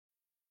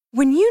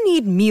When you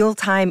need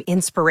mealtime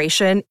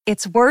inspiration,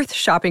 it's worth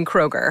shopping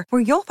Kroger,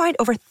 where you'll find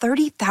over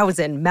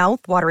 30,000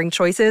 mouth-watering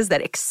choices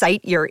that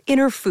excite your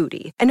inner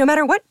foodie. And no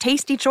matter what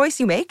tasty choice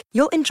you make,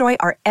 you'll enjoy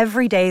our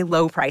everyday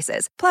low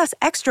prices, plus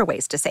extra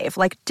ways to save,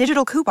 like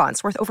digital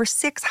coupons worth over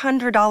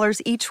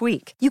 $600 each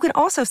week. You can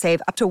also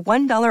save up to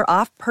 $1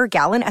 off per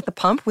gallon at the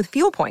pump with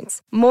fuel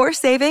points. More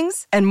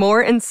savings and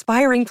more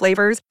inspiring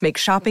flavors make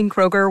shopping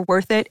Kroger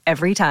worth it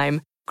every time.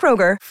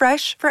 Kroger,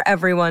 fresh for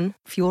everyone.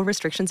 Fuel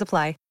restrictions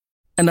apply.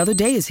 Another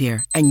day is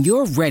here, and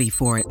you're ready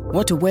for it.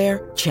 What to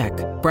wear? Check.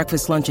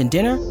 Breakfast, lunch, and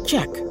dinner?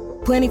 Check.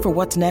 Planning for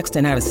what's next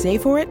and how to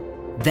save for it?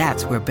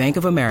 That's where Bank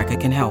of America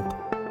can help.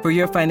 For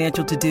your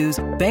financial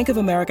to-dos, Bank of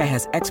America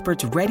has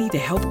experts ready to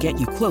help get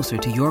you closer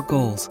to your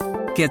goals.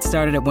 Get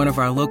started at one of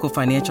our local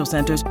financial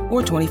centers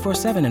or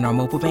 24/7 in our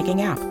mobile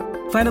banking app.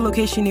 Find a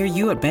location near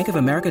you at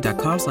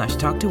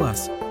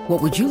bankofamerica.com/talktous.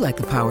 What would you like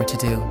the power to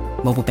do?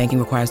 Mobile banking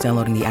requires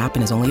downloading the app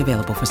and is only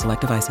available for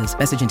select devices.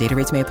 Message and data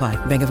rates may apply.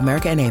 Bank of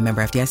America N.A.,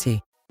 member FDIC.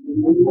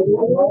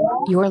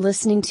 You're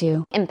listening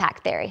to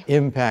Impact Theory.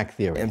 Impact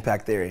Theory.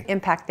 Impact Theory.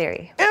 Impact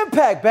Theory.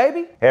 Impact,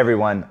 baby! Hey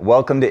everyone,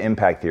 welcome to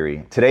Impact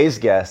Theory. Today's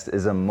guest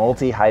is a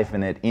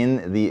multi-hyphenate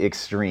in the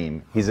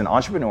extreme. He's an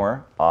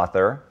entrepreneur,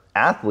 author,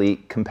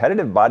 athlete,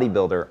 competitive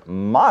bodybuilder,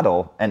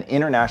 model, and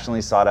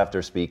internationally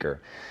sought-after speaker.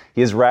 He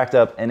has racked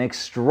up an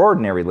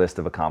extraordinary list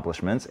of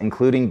accomplishments,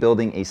 including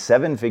building a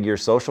 7-figure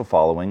social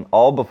following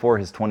all before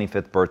his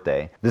 25th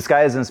birthday. This guy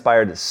has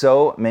inspired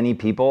so many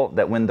people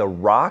that when The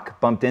Rock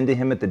bumped into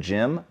him at the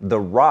gym, The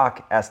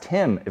Rock asked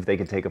him if they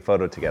could take a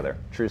photo together.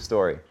 True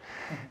story.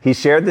 He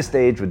shared the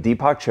stage with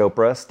Deepak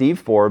Chopra, Steve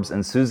Forbes,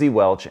 and Susie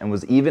Welch, and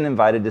was even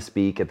invited to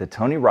speak at the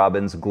Tony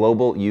Robbins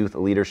Global Youth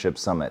Leadership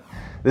Summit.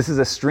 This is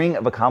a string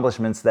of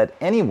accomplishments that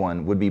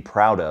anyone would be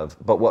proud of,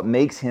 but what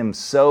makes him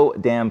so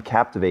damn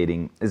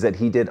captivating is that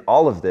he did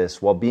all of this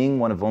while being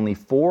one of only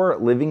 4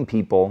 living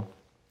people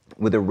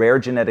with a rare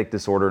genetic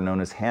disorder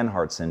known as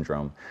Hanhart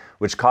syndrome,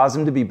 which caused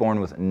him to be born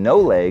with no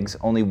legs,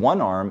 only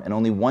one arm, and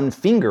only one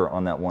finger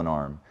on that one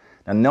arm.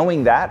 Now,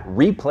 knowing that,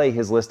 replay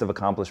his list of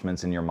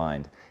accomplishments in your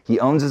mind. He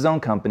owns his own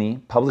company,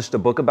 published a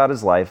book about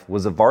his life,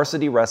 was a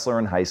varsity wrestler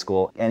in high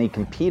school, and he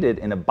competed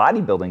in a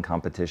bodybuilding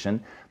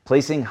competition,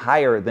 placing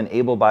higher than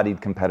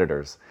able-bodied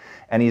competitors.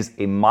 And he's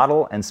a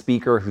model and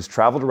speaker who's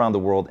traveled around the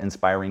world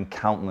inspiring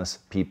countless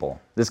people.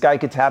 This guy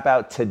could tap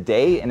out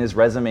today and his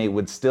resume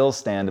would still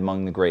stand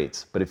among the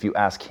greats. But if you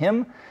ask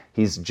him,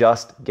 he's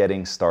just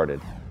getting started.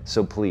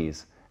 So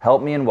please,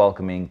 help me in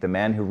welcoming the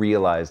man who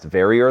realized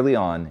very early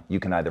on you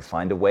can either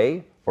find a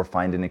way or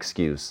find an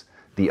excuse.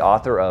 The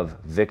author of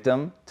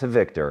Victim to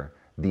Victor,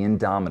 the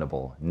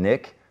indomitable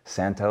Nick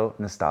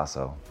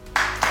Santonastaso.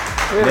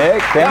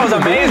 Nick, that was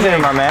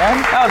amazing, my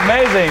man. That was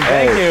amazing.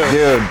 Thank you.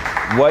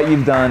 Dude, what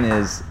you've done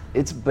is,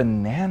 it's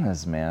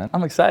bananas, man.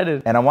 I'm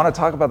excited. And I want to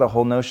talk about the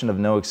whole notion of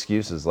no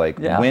excuses. Like,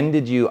 when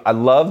did you, I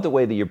love the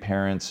way that your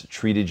parents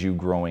treated you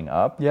growing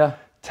up. Yeah.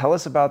 Tell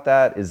us about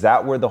that. Is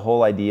that where the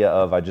whole idea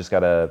of I just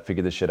got to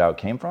figure this shit out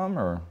came from,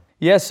 or?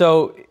 Yeah,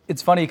 so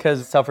it's funny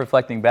because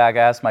self-reflecting back, I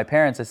asked my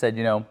parents, I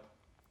said,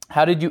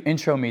 how did you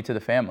intro me to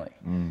the family?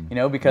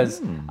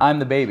 Because I'm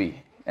the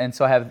baby. And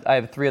so I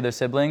have 3 other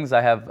siblings.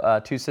 I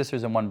have 2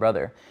 sisters and 1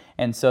 brother.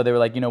 And so they were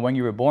like, when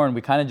you were born,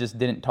 we kind of just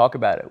didn't talk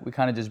about it. We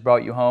kind of just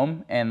brought you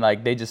home and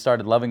like they just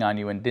started loving on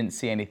you and didn't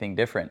see anything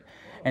different.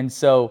 And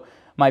so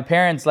my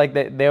parents, like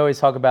they always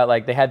talk about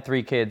like they had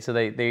 3 kids. So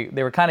they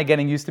were kind of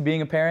getting used to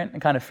being a parent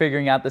and kind of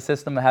figuring out the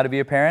system of how to be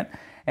a parent.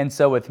 And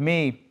so with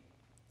me,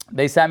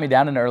 they sat me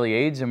down at an early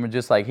age and were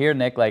just like, here,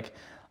 Nick, like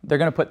they're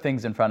going to put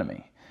things in front of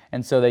me.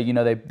 And so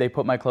they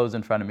put my clothes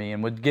in front of me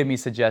and would give me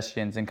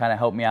suggestions and kind of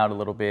help me out a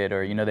little bit,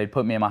 or they'd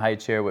put me in my high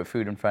chair with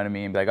food in front of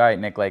me and be like, all right,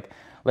 Nick, like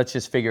let's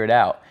just figure it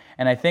out.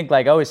 And I think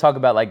like I always talk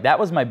about like that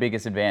was my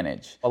biggest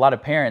advantage. A lot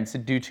of parents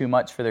do too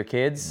much for their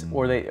kids,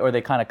 or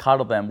they kind of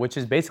coddle them, which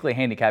is basically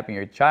handicapping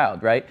your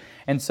child, right?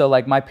 And so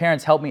like my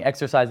parents helped me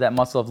exercise that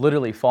muscle of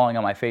literally falling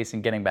on my face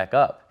and getting back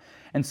up.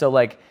 And so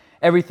like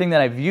everything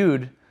that I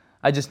viewed,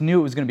 I just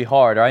knew it was going to be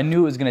hard, or I knew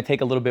it was going to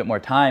take a little bit more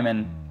time.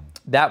 And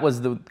that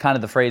was the kind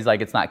of the phrase,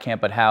 like, it's not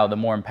can't, but how, the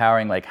more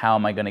empowering, like, how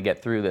am I going to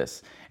get through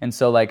this? And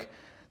so, like,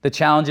 the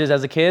challenges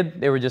as a kid,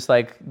 they were just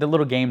like the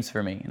little games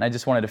for me. And I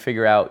just wanted to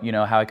figure out,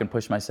 how I can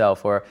push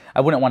myself, or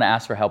I wouldn't want to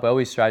ask for help. I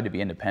always tried to be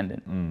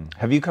independent.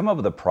 Have you come up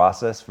with a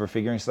process for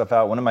figuring stuff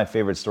out? One of my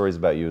favorite stories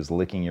about you is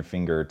licking your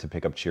finger to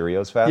pick up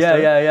Cheerios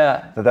faster.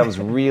 Yeah. That was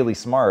really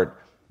smart.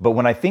 But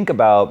when I think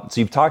about,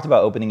 so you've talked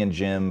about opening a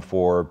gym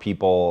for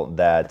people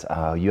that,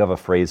 you have a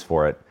phrase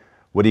for it.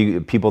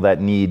 People that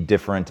need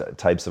different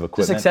types of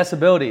equipment? Just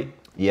accessibility.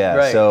 Yeah,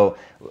 right. So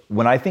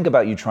when I think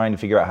about you trying to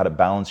figure out how to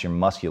balance your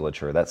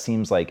musculature, that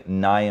seems like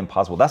nigh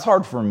impossible. That's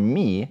hard for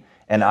me,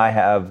 and I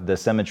have the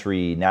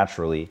symmetry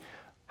naturally.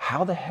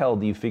 How the hell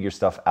do you figure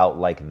stuff out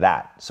like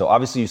that? So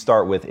obviously you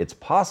start with it's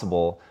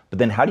possible, but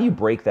then how do you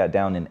break that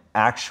down and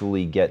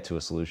actually get to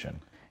a solution?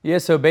 Yeah,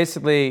 so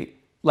basically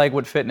like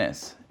with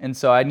fitness. And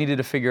so I needed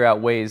to figure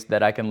out ways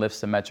that I can lift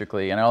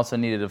symmetrically. And I also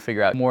needed to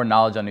figure out more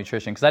knowledge on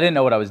nutrition because I didn't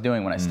know what I was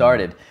doing when I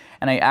started.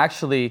 And I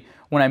actually,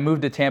 when I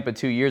moved to Tampa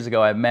 2 years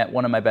ago, I met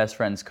one of my best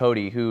friends,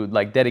 Cody, who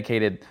like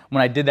dedicated,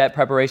 when I did that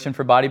preparation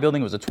for bodybuilding,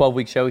 it was a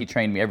 12-week show. He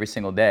trained me every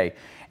single day.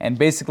 And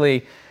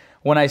basically,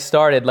 when I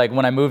started, like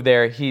when I moved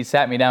there, he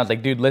sat me down. I was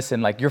like, dude,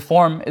 listen, like your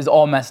form is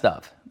all messed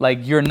up. Like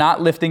you're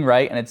not lifting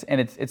right, and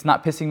it's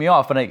not pissing me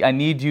off. But I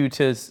need you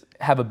to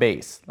have a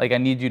base. Like I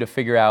need you to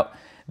figure out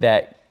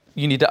that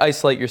you need to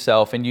isolate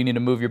yourself and you need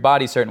to move your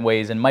body certain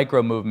ways and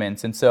micro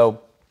movements. And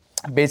so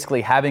basically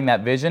having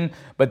that vision,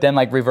 but then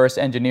like reverse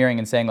engineering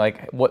and saying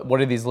like,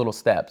 what are these little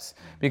steps?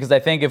 Because I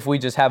think if we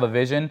just have a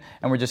vision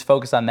and we're just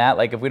focused on that,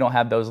 like if we don't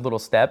have those little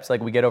steps,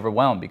 like we get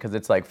overwhelmed because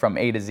it's like from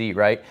A to Z,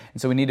 right?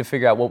 And so we need to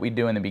figure out what we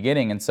do in the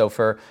beginning. And so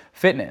for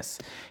fitness,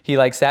 he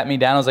like sat me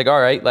down. I was like, all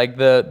right, like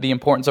the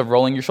importance of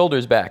rolling your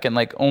shoulders back and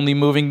like only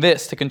moving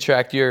this to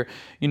contract your,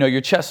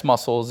 your chest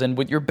muscles, and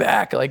with your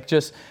back, like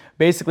just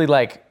basically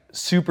like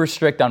super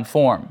strict on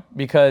form.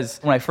 Because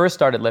when I first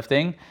started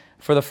lifting,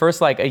 for the first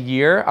like a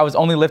year, I was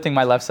only lifting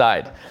my left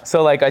side.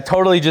 So like I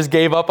totally just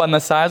gave up on the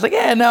side. I was like,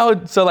 yeah,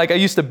 no. So like I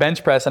used to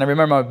bench press, and I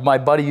remember my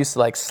buddy used to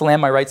like slam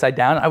my right side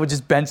down. I would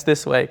just bench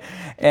this way.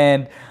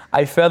 And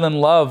I fell in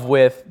love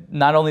with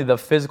not only the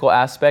physical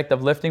aspect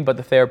of lifting, but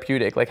the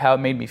therapeutic, like how it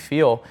made me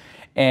feel.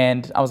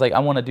 And I was like, I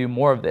want to do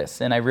more of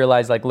this. And I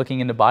realized like looking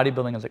into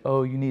bodybuilding, I was like,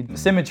 oh, you need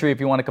symmetry if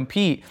you want to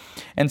compete.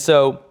 And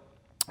so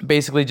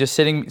basically just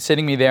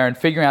sitting me there and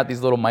figuring out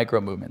these little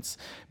micro movements,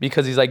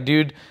 because he's like,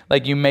 dude,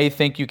 like you may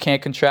think you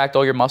can't contract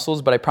all your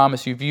muscles, but I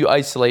promise you, if you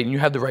isolate and you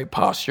have the right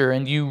posture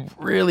and you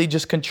really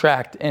just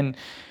contract and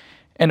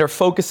are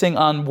focusing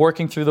on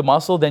working through the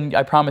muscle, then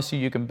I promise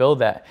you can build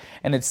that.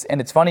 And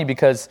it's funny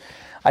because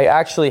I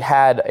actually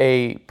had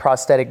a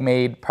prosthetic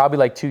made probably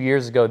like 2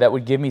 years ago that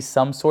would give me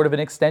some sort of an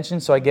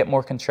extension so I get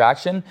more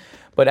contraction.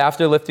 But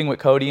after lifting with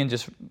Cody and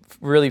just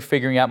really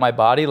figuring out my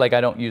body, like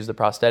I don't use the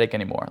prosthetic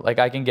anymore. Like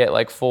I can get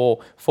like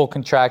full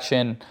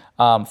contraction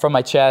from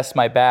my chest,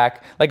 my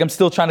back. Like I'm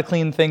still trying to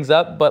clean things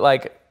up, but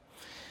like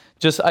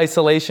just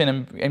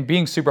isolation and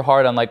being super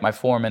hard on like my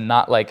form and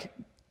not like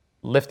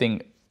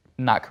lifting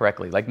not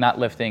correctly, like not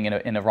lifting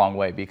in a wrong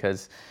way,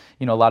 because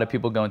a lot of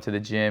people go into the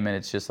gym and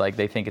it's just like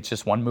they think it's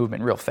just one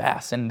movement real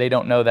fast, and they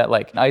don't know that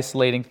like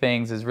isolating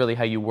things is really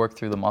how you work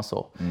through the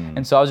muscle.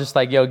 And so I was just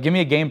like, yo, give me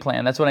a game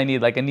plan. That's what I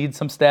need. Like I need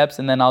some steps,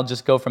 and then I'll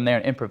just go from there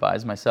and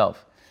improvise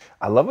myself.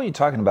 I love what you're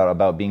talking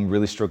about being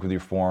really strict with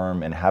your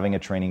form and having a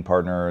training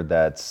partner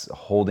that's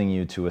holding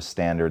you to a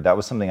standard. That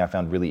was something I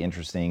found really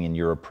interesting in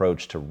your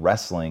approach to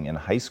wrestling in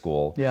high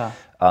school. Yeah.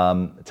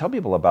 Tell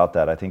people about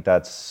that. I think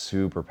that's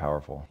super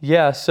powerful.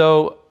 Yeah,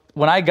 so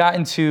when I got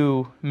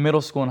into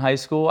middle school and high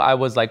school, I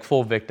was like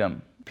full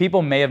victim.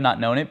 People may have not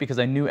known it because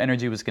I knew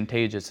energy was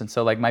contagious. And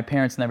so like my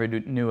parents never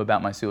knew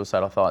about my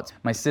suicidal thoughts.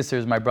 My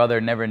sisters, my brother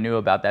never knew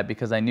about that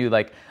because I knew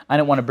like I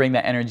didn't want to bring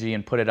that energy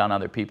and put it on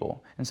other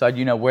people. And so I'd,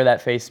 wear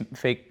that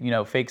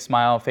fake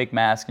smile, fake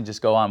mask, and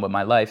just go on with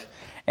my life.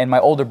 And my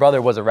older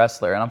brother was a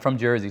wrestler, and I'm from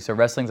Jersey, so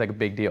wrestling's like a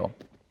big deal.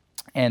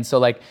 And so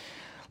like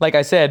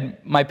I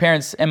said, my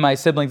parents and my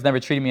siblings never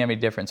treated me any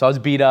different. So I was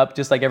beat up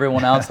just like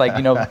everyone else, like,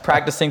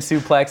 practicing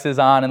suplexes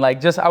on, and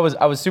like just I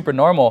was super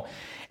normal.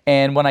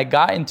 And when I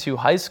got into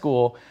high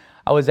school,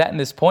 I was at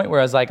this point where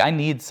I was like, I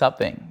need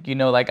something,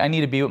 like I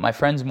need to be with my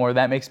friends more.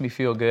 That makes me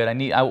feel good.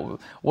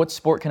 What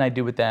sport can I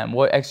do with them?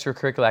 What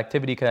extracurricular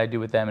activity can I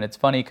do with them? And it's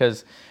funny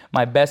because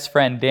my best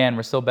friend, Dan,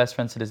 we're still best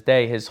friends to this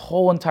day. His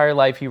whole entire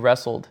life he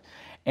wrestled.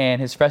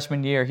 And his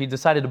freshman year, he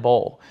decided to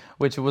bowl,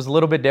 which was a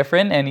little bit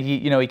different. And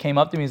he came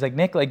up to me, he's like,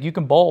 Nick, like you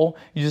can bowl.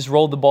 You just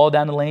roll the ball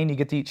down the lane. You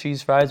get to eat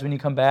cheese fries when you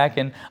come back.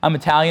 And I'm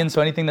Italian,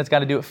 so anything that's got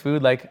to do with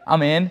food, like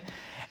I'm in.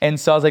 And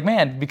so I was like,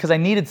 man, because I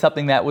needed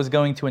something that was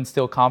going to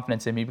instill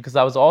confidence in me, because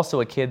I was also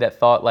a kid that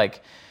thought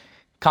like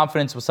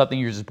confidence was something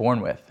you're just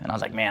born with. And I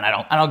was like, man, I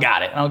don't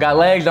got it. I don't got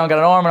legs, I don't got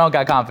an arm, I don't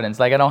got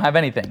confidence. Like I don't have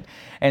anything.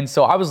 And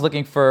so I was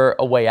looking for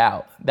a way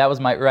out. That was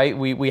right?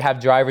 We have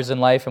drivers in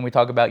life and we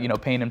talk about,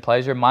 pain and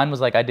pleasure. Mine was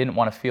like, I didn't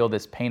want to feel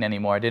this pain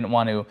anymore. I didn't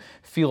want to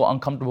feel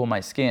uncomfortable in my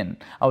skin.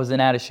 I was an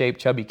out of shape,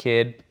 chubby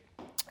kid.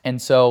 And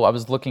so I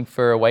was looking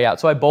for a way out.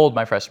 So I bowled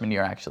my freshman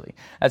year, actually.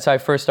 That's how I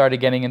first started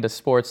getting into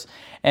sports.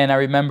 And I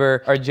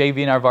remember our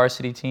JV and our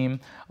varsity team.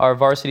 Our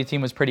varsity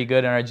team was pretty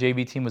good and our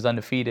JV team was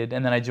undefeated.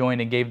 And then I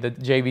joined and gave the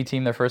JV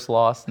team their first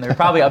loss. And they were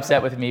probably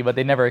upset with me, but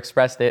they never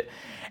expressed it.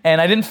 And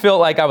I didn't feel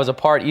like I was a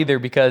part either,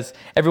 because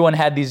everyone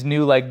had these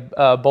new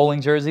bowling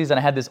jerseys, and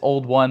I had this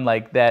old one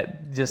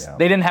that just,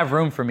 They didn't have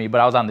room for me,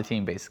 but I was on the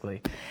team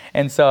basically.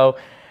 And so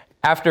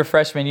after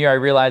freshman year, I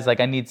realized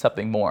I need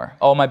something more.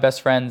 All my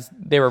best friends,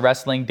 they were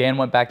wrestling. Dan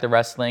went back to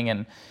wrestling,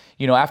 and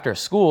after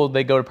school,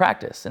 they go to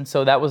practice. And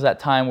so that was that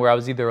time where I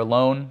was either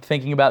alone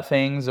thinking about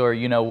things, or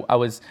I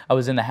was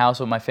in the house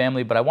with my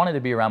family, but I wanted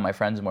to be around my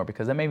friends more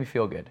because that made me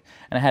feel good.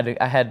 And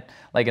I had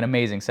like an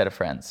amazing set of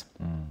friends.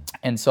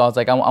 And so I was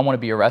like, I want to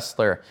be a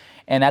wrestler.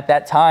 And at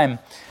that time,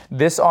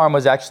 this arm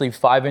was actually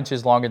 5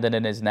 inches longer than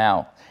it is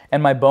now,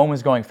 and my bone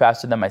was growing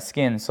faster than my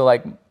skin. So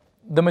like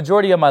the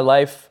majority of my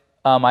life,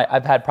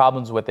 I've had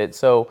problems with it.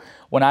 So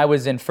when I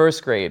was in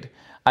first grade,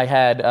 I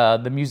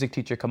had the music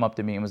teacher come up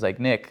to me and was like,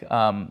 Nick,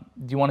 do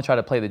you want to try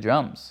to play the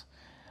drums?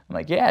 I'm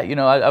like, yeah,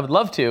 I would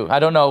love to. I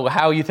don't know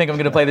how you think I'm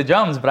going to play the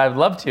drums, but I'd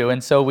love to.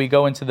 And so we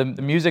go into the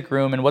music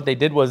room, and what they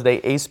did was they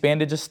ace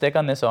bandaged a stick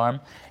on this arm,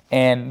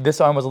 and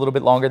this arm was a little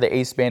bit longer. They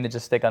ace bandaged a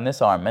stick on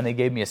this arm, and they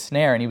gave me a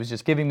snare, and he was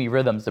just giving me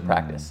rhythms to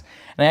practice.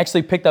 And I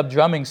actually picked up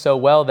drumming so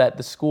well that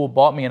the school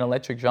bought me an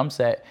electric drum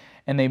set,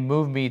 and they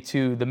moved me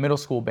to the middle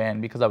school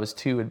band because I was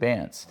too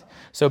advanced.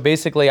 So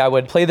basically, I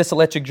would play this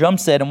electric drum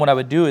set, and what I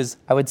would do is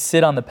I would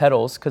sit on the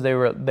pedals because they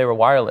were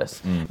wireless.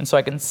 And so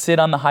I can sit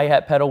on the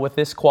hi-hat pedal with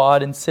this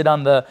quad and sit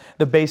on the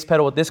bass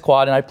pedal with this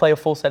quad, and I'd play a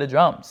full set of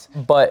drums.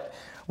 But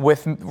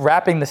with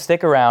wrapping the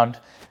stick around,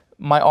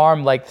 my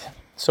arm,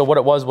 so what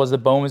it was the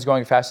bone was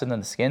growing faster than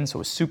the skin, so it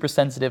was super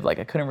sensitive, I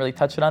couldn't really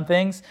touch it on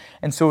things,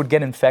 and so it would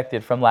get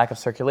infected from lack of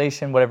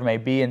circulation, whatever it may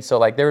be, and so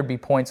there would be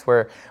points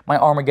where my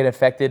arm would get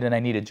infected and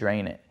I need to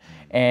drain it.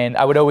 And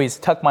I would always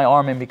tuck my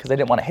arm in because I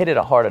didn't want to hit it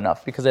hard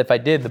enough, because if I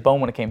did, the bone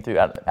would have came through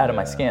out of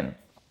my skin.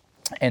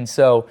 And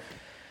so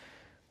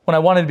when I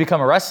wanted to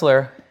become a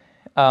wrestler,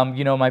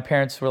 my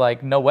parents were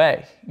like, no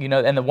way.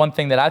 And the one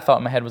thing that I thought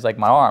in my head was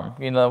my arm.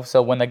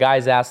 So when the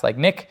guys asked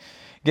Nick,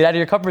 get out of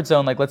your comfort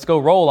zone, let's go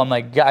roll. I'm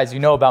like, guys,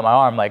 about my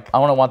arm. I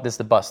don't want this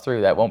to bust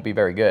through. That won't be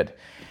very good.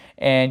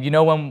 And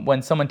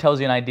when someone tells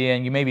you an idea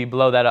and you maybe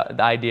blow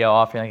the idea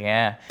off, you're like,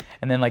 yeah.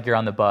 And then you're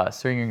on the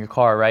bus or you're in your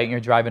car, right? And you're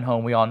driving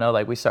home. We all know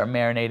we start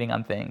marinating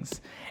on things.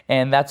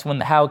 And that's when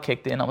the how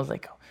kicked in. I was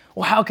like,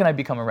 well, how can I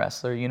become a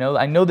wrestler?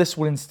 I know this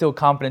would instill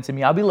confidence in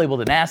me. I'll be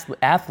labeled an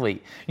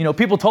athlete.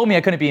 People told me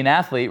I couldn't be an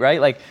athlete,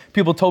 right?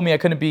 People told me I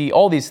couldn't be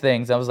all these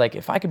things. I was like,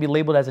 if I could be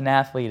labeled as an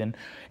athlete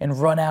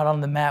and run out on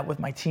the mat with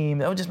my team,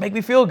 that would just make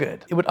me feel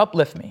good. It would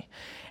uplift me.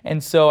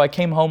 And so I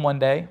came home one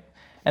day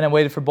and I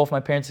waited for both my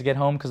parents to get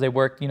home because they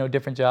worked,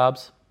 different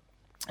jobs.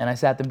 And I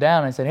sat them down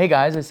and I said, hey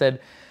guys, I said,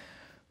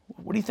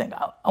 what do you think?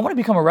 I want to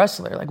become a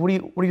wrestler. What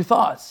are your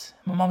thoughts?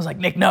 My mom was like,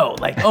 Nick, no.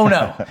 Oh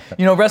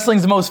no.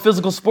 Wrestling's the most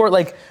physical sport.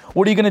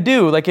 What are you gonna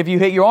do? If you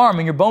hit your arm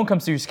and your bone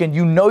comes through your skin,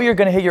 you're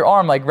gonna hit your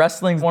arm.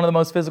 Wrestling's one of the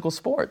most physical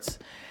sports.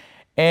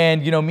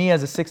 And me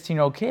as a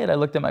 16-year-old kid, I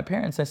looked at my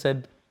parents and I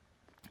said,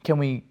 can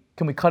we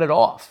cut it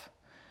off?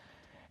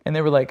 And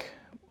they were like,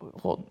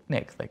 well,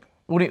 Nick,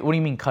 what do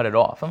you mean cut it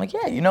off? I'm like,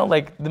 yeah,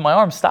 my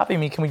arm's stopping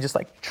me. Can we just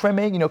trim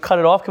it, cut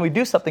it off? Can we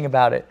do something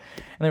about it?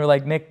 And they were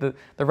like, Nick, the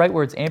right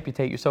word's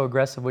amputate. You're so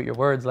aggressive with your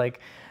words.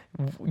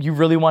 You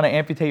really want to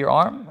amputate your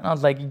arm? And I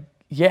was like,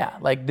 yeah,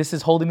 this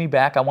is holding me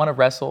back. I want to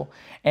wrestle.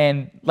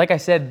 And like I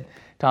said,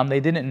 Tom, they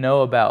didn't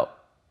know about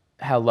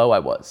how low I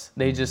was.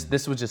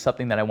 This was just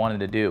something that I wanted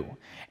to do.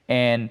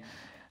 And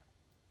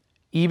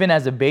even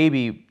as a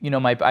baby,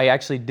 I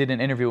actually did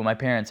an interview with my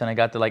parents and I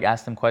got to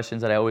ask them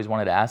questions that I always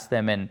wanted to ask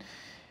them. And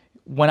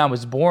when I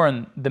was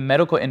born, the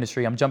medical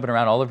industry, I'm jumping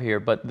around all over here,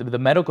 but the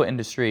medical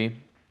industry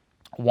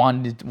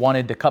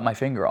wanted to cut my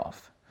finger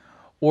off.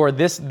 Or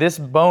this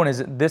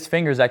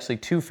finger is actually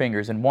two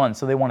fingers in one,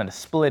 so they wanted to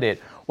split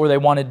it. Or they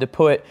wanted to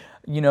put,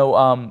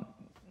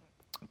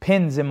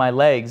 pins in my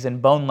legs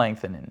and bone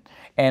lengthening.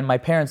 And my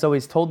parents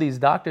always told these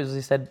doctors,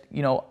 they said,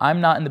 I'm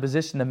not in the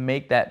position to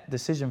make that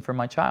decision for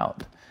my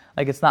child.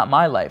 It's not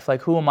my life.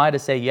 Who am I to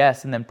say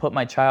yes and then put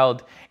my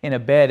child in a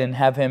bed and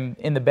have him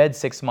in the bed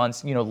 6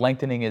 months,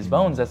 lengthening his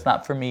bones? That's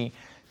not for me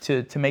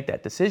to make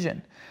that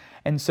decision.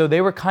 And so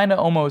they were kind of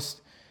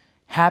almost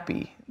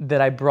happy that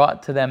I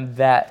brought to them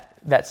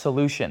that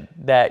solution,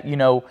 that,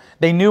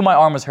 they knew my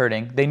arm was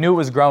hurting. They knew it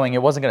was growing.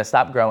 It wasn't going to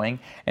stop growing.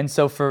 And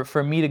so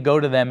for me to go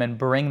to them and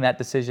bring that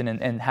decision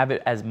and have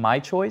it as my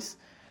choice,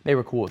 they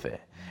were cool with it.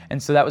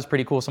 And so that was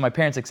pretty cool. So my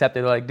parents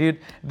accepted. They're like, dude,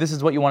 if this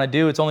is what you want to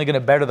do, it's only going to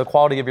better the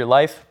quality of your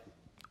life.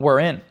 We're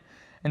in.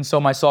 And so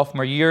my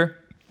sophomore year,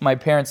 my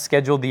parents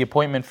scheduled the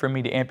appointment for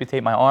me to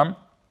amputate my arm.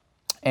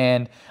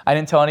 And I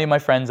didn't tell any of my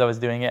friends I was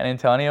doing it. I didn't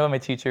tell any of my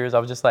teachers. I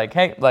was just like,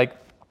 hey,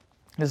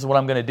 this is what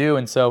I'm gonna do.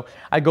 And so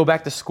I go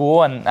back to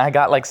school and I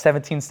got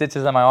 17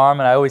 stitches on my arm.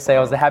 And I always say I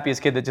was the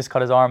happiest kid that just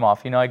cut his arm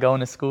off. I go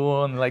into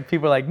school and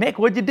people are like, Nick,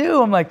 what'd you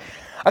do? I'm like,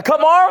 I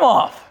cut my arm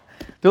off.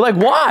 They're like,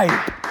 why?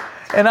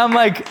 And I'm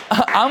like,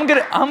 I'm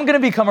gonna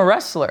become a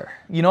wrestler.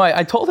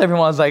 I told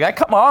everyone, I was like, I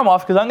cut my arm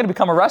off because I'm gonna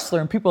become a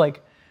wrestler. And people are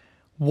like,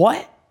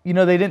 what?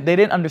 They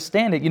didn't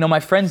understand it.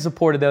 My friends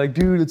supported. They're like,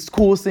 dude, it's the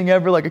coolest thing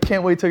ever. I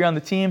can't wait till you're on the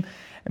team.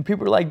 And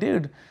people are like,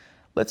 dude,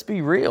 let's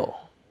be real.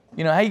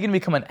 How are you gonna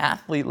become an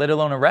athlete, let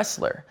alone a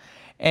wrestler?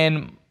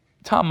 And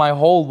Tom, my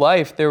whole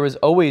life, there was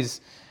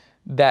always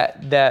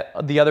that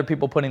the other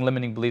people putting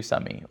limiting beliefs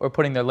on me or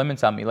putting their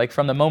limits on me.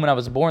 From the moment I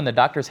was born, the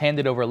doctors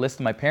handed over a list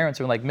to my parents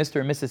and were like,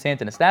 Mr. and Mrs.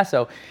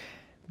 Santanastasso,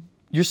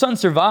 your son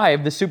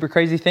survived the super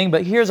crazy thing,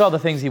 but here's all the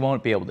things he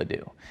won't be able to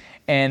do.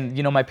 And,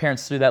 my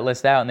parents threw that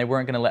list out and they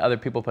weren't going to let other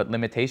people put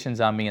limitations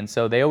on me. And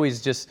so they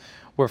always just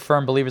were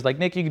firm believers like,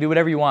 Nick, you can do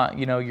whatever you want.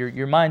 Your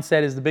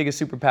mindset is the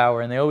biggest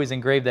superpower. And they always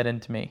engraved that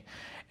into me.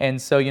 And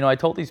so, I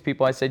told these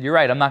people, I said, you're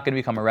right, I'm not going to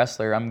become a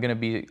wrestler. I'm going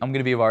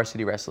to be a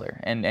varsity wrestler.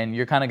 And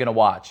you're kind of going to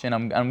watch. And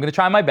I'm going to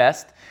try my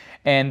best.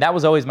 And that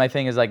was always my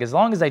thing is as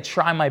long as I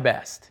try my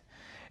best,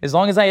 as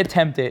long as I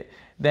attempt it,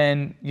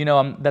 then, you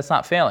know, that's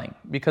not failing.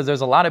 Because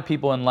there's a lot of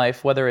people in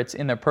life, whether it's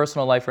in their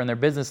personal life or in their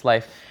business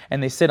life,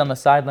 and they sit on the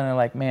sideline and they're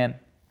like, man,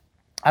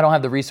 I don't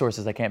have the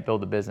resources, I can't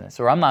build a business.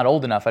 Or I'm not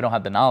old enough, I don't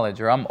have the knowledge.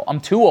 Or I'm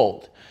too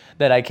old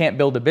that I can't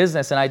build a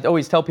business. And I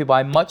always tell people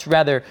I'd much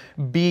rather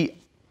be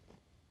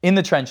in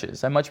the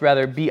trenches. I'd much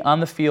rather be on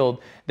the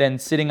field than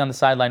sitting on the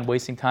sideline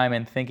wasting time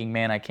and thinking,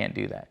 man, I can't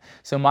do that.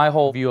 So my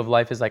whole view of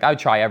life is like, I would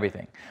try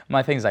everything.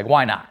 My thing is like,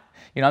 why not?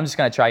 You know, I'm just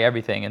gonna try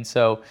everything. And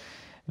so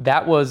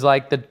that was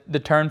like the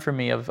turn for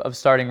me of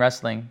starting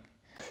wrestling.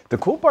 The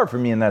cool part for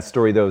me in that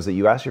story, though, is that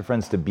you asked your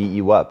friends to beat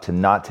you up, to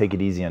not take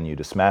it easy on you,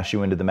 to smash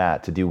you into the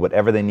mat, to do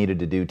whatever they needed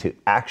to do to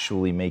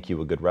actually make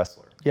you a good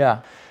wrestler.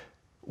 Yeah.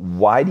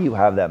 Why do you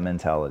have that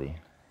mentality?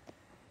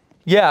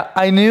 Yeah,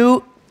 I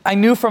knew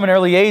from an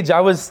early age,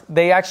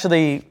 they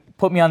actually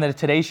put me on the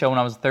Today Show when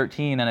I was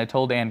 13, and I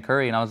told Ann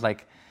Curry, and I was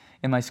like,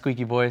 in my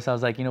squeaky voice, I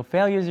was like, you know,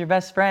 failure is your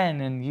best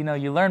friend, and you know,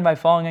 you learn by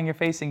falling on your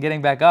face and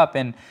getting back up.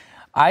 And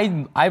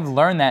I've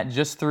learned that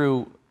just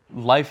through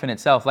life in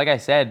itself. Like I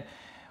said,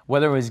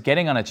 whether it was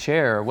getting on a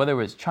chair or whether it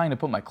was trying to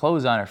put my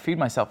clothes on or feed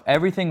myself,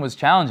 everything was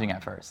challenging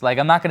at first. Like,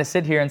 I'm not gonna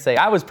sit here and say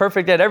I was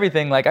perfect at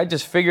everything. Like, I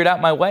just figured out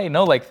my way.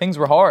 No, like, things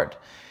were hard,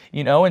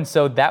 you know? And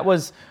so that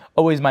was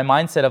always my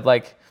mindset of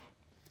like,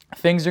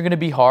 things are gonna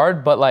be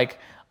hard, but like,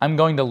 I'm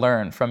going to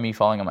learn from me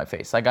falling on my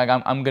face. Like,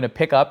 I'm gonna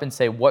pick up and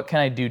say, what can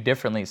I do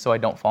differently so I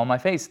don't fall on my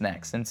face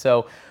next? And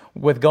so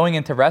with going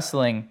into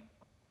wrestling,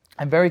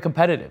 I'm very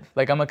competitive.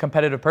 Like, I'm a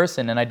competitive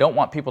person, and I don't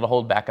want people to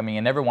hold back on me.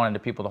 I never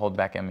wanted people to hold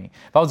back on me.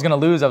 If I was gonna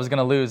lose, I was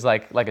gonna lose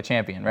like a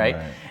champion, right?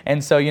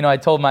 And so, you know, I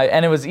told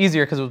and it was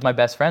easier because it was my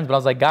best friends, but I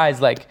was like,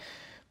 guys, like,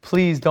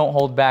 please don't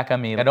hold back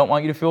on me. I don't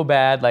want you to feel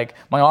bad. Like,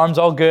 my arm's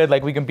all good.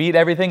 Like, we can beat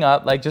everything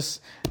up. Like,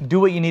 just do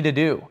what you need to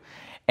do.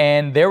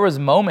 And there was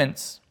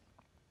moments,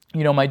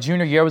 you know, my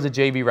junior year I was a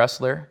JV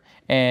wrestler,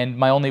 and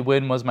my only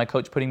win was my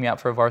coach putting me out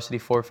for a varsity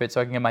forfeit so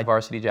I can get my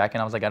varsity jacket.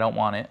 And I was like, I don't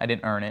want it. I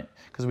didn't earn it,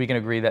 because we can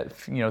agree that,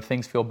 you know,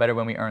 things feel better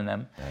when we earn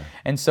them. Yeah.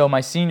 And so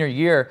my senior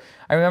year,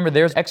 I remember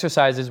there's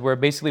exercises where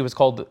basically it was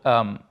called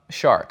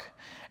shark.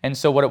 And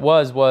so what it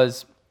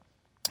was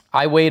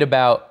I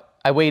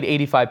weighed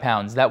 85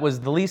 pounds. That was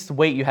the least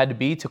weight you had to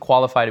be to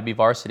qualify to be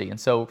varsity. And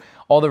so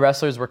all the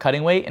wrestlers were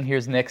cutting weight, and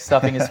here's Nick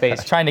stuffing his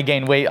face, trying to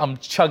gain weight. I'm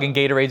chugging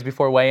Gatorades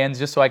before weigh-ins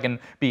just so I can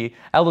be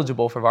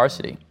eligible for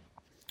varsity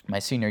my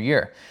senior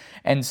year.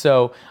 And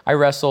so I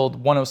wrestled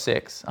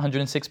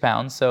 106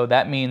 pounds. So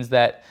that means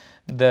that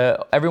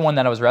everyone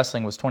that I was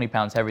wrestling was 20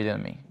 pounds heavier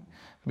than me,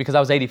 because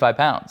I was 85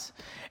 pounds.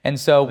 And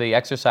so the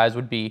exercise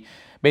would be,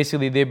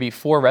 basically there'd be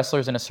 4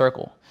 wrestlers in a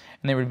circle,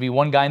 and there would be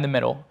one guy in the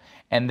middle,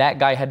 and that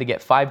guy had to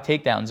get 5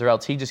 takedowns, or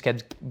else he just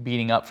kept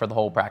beating up for the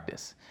whole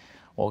practice.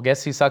 Well,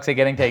 guess who sucks at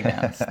getting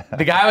takedowns?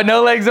 The guy with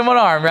no legs and one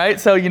arm, right?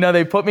 So, you know,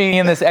 they put me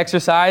in this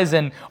exercise,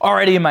 and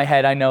already in my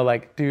head, I know,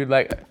 like, dude,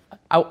 like,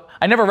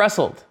 I never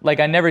wrestled. Like,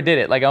 I never did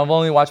it. Like, I've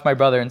only watched my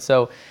brother. And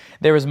so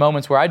there was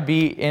moments where I'd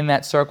be in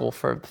that circle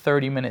for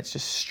 30 minutes,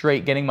 just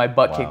straight getting my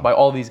butt kicked by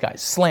all these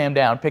guys, slammed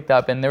down, picked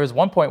up. And there was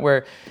one point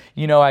where,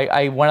 you know,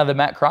 I went on the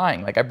mat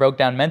crying. Like, I broke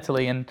down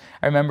mentally. And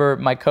I remember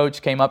my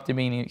coach came up to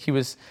me, and he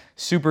was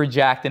super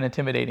jacked and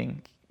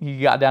intimidating. He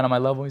got down on my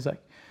level. He's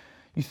like,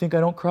 you think I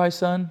don't cry,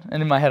 son?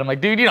 And in my head, I'm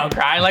like, dude, you don't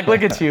cry. Like,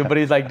 look at you. But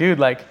he's like, dude,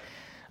 like,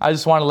 I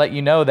just want to let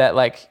you know that,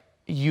 like,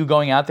 you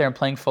going out there and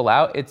playing full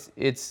out,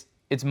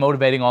 it's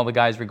motivating all the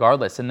guys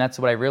regardless. And that's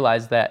what I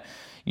realized, that,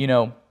 you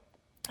know,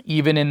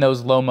 even in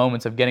those low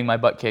moments of getting my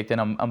butt kicked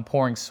and I'm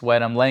pouring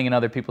sweat, I'm laying in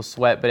other people's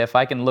sweat, but if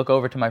I can look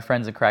over to my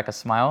friends and crack a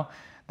smile,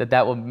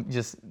 that will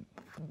just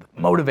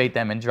motivate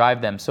them and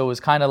drive them. So it was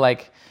kind of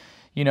like,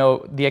 you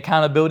know, the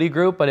accountability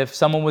group, but if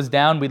someone was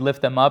down, we'd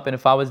lift them up, and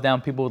if I was down,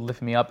 people would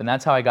lift me up, and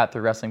that's how I got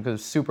through wrestling, because it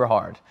was super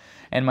hard.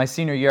 And my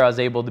senior year, I was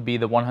able to be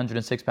the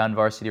 106-pound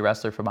varsity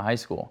wrestler for my high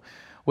school,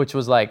 which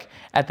was like,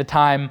 at the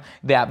time,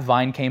 the app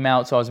Vine came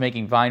out, so I was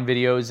making Vine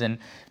videos, and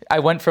I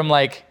went from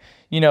like,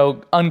 you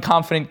know,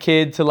 unconfident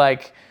kid to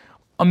like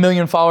 1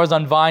 million followers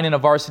on Vine and a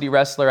varsity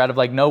wrestler out of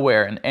like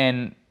nowhere,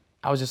 and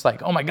I was just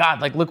like, oh my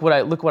God, like look what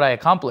I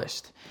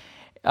accomplished.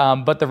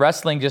 But the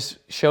wrestling just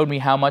showed me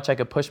how much I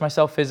could push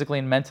myself physically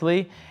and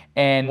mentally,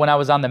 and when I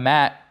was on the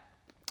mat,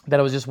 that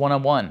it was just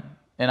one-on-one,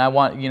 and I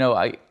want, you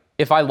know,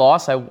 if I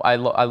lost, I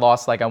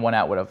lost like I went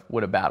out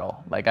with a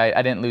battle. Like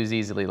I didn't lose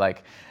easily.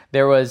 Like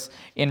there was,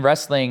 in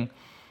wrestling,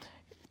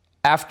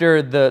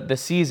 after the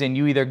season,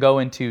 you either go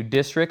into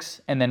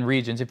districts and then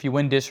regions. If you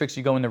win districts,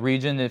 you go in the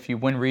region. If you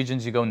win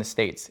regions, you go in the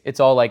states. It's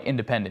all like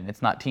independent.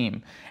 It's not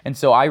team. And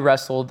so I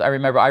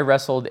remember I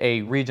wrestled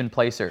a region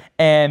placer.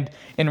 And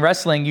in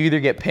wrestling, you either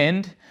get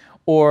pinned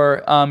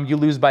or you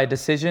lose by a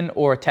decision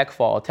or a tech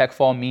fall. A tech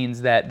fall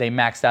means that they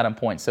maxed out on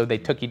points, so they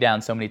took you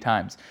down so many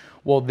times.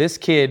 Well, this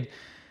kid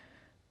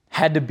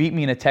had to beat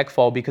me in a tech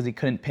fall because he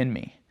couldn't pin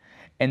me.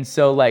 And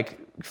so like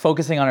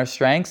focusing on our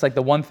strengths, like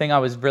the one thing I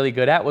was really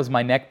good at was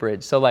my neck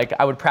bridge. So like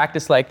I would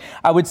practice, like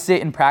I would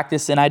sit and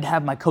practice and I'd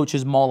have my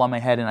coach's maul on my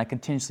head and I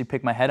continuously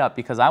pick my head up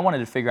because I wanted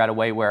to figure out a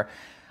way where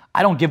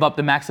I don't give up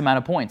the max amount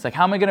of points. Like,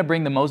 how am I going to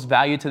bring the most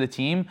value to the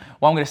team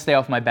while I'm going to stay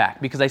off my back?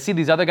 Because I see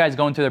these other guys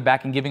going to their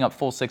back and giving up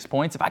full 6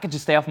 points. If I could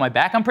just stay off my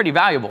back, I'm pretty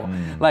valuable.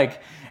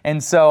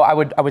 And so I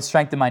would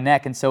strengthen my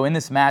neck. And so in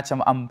this match,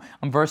 I'm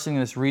versing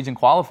this region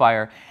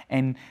qualifier,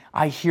 and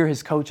I hear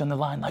his coach on the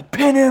line like,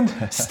 pin him,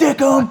 stick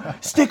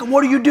him,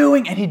 what are you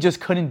doing? And he just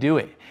couldn't do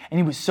it. And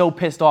he was so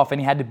pissed off, and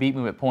he had to beat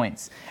me with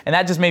points. And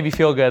that just made me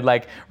feel good.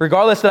 Like,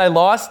 regardless that I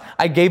lost,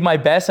 I gave my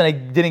best, and I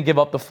didn't give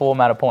up the full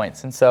amount of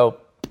points. And so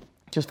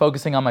just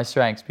focusing on my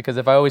strengths, because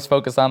if I always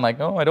focus on like,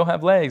 oh, I don't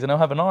have legs, I don't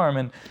have an arm,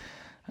 and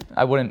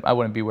I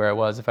wouldn't be where I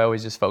was if I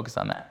always just focused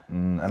on that.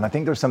 And I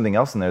think there's something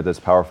else in there that's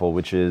powerful,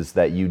 which is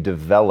that you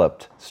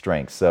developed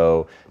strengths.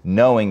 So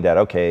knowing that,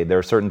 okay, there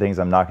are certain things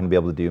I'm not going to be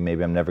able to do.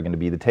 Maybe I'm never going to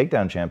be the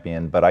takedown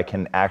champion, but I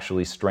can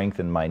actually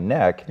strengthen my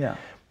neck. Yeah.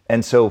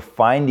 And so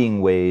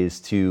finding ways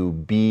to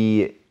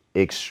be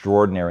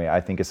extraordinary, I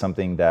think, is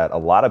something that a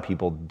lot of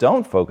people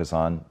don't focus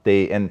on.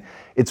 And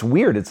it's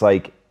weird. It's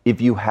like,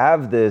 if you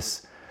have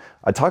this,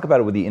 I talk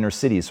about it with the inner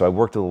city. So I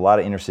worked with a lot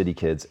of inner city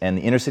kids, and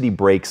the inner city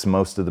breaks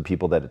most of the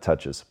people that it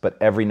touches. But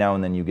every now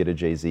and then you get a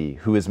Jay-Z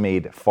who is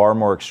made far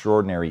more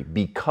extraordinary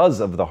because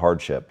of the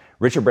hardship.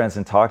 Richard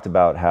Branson talked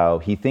about how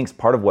he thinks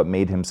part of what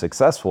made him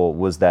successful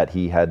was that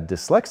he had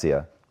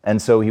dyslexia. And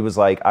so he was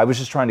like, I was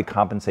just trying to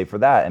compensate for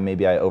that, and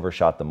maybe I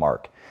overshot the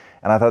mark.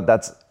 And I thought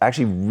that's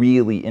actually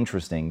really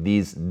interesting.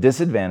 These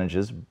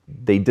disadvantages,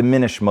 they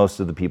diminish most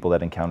of the people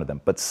that encounter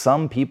them. But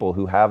some people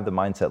who have the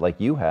mindset like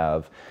you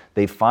have,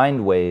 they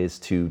find ways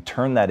to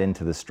turn that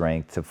into the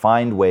strength, to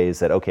find ways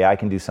that, okay, I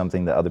can do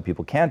something that other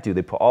people can't do.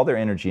 They put all their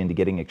energy into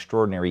getting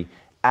extraordinary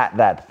at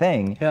that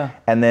thing. Yeah.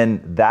 And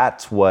then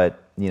that's what,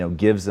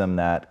 gives them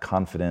that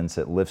confidence.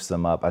 It lifts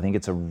them up. I think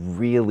it's a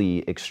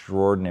really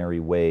extraordinary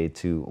way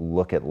to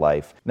look at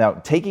life. Now,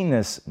 taking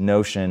this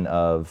notion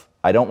of,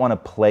 I don't want to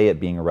play at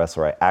being a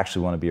wrestler. I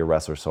actually want to be a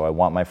wrestler. So I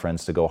want my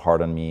friends to go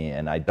hard on me,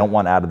 and I don't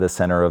want out of the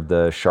center of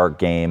the shark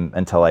game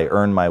until I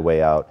earn my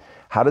way out.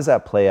 How does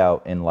that play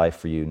out in life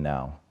for you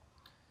now?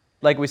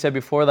 Like we said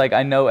before, like,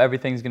 I know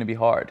everything's going to be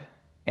hard.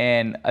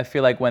 And I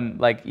feel like when,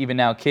 like, even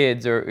now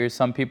kids or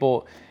some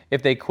people,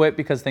 if they quit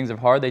because things are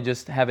hard, they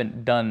just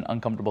haven't done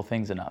uncomfortable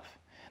things enough.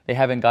 They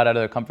haven't got out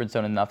of their comfort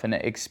zone enough and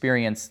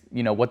experienced,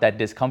 what that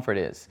discomfort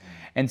is.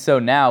 And so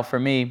now for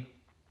me,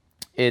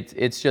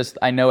 it's just,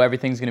 I know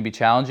everything's going to be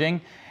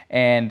challenging.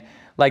 And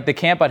like the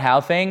Camp Out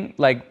How thing,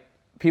 like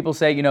people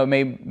say, it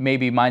may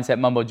be mindset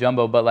mumbo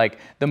jumbo, but like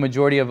the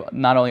majority of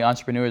not only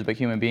entrepreneurs, but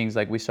human beings,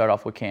 like we start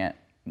off with can't.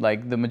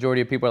 Like the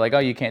majority of people are like, oh,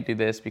 you can't do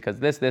this because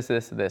this,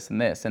 and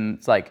this. And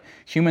it's like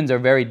humans are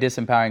very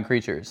disempowering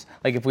creatures.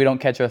 Like if we don't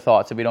catch our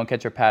thoughts, if we don't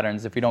catch our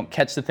patterns, if we don't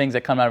catch the things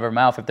that come out of our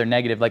mouth, if they're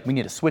negative, like we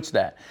need to switch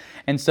that.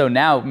 And so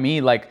now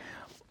me, like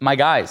my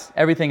guys,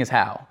 everything is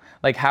how.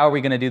 Like, how are we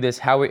going to do this?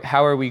 How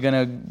are we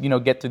going to,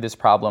 get through this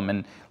problem?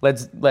 And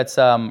let's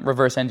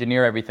reverse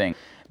engineer everything.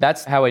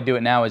 That's how I do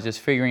it now, is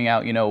just figuring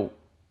out,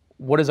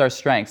 what is our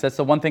strengths? That's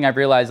the one thing I've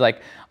realized.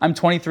 Like, I'm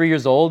 23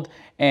 years old,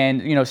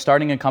 and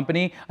starting a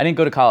company, I didn't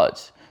go to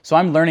college. So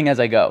I'm learning as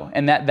I go.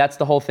 And that's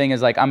the whole thing,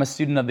 is like, I'm a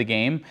student of the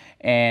game,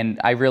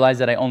 and I realize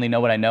that I only know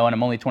what I know, and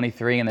I'm only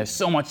 23, and there's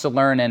so much to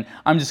learn, and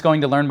I'm just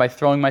going to learn by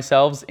throwing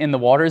myself in the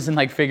waters and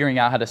like figuring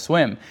out how to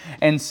swim.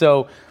 And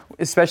so,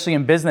 especially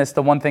in business,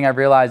 the one thing I've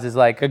realized is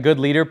like a good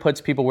leader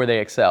puts people where they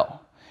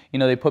excel.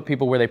 They put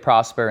people where they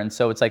prosper. And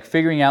so it's like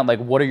figuring out like,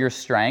 what are your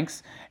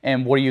strengths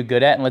and what are you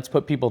good at, and let's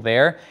put people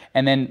there,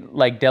 and then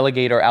like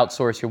delegate or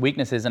outsource your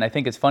weaknesses. And I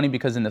think it's funny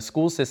because in the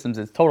school systems,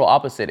 it's total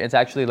opposite. It's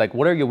actually like,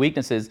 what are your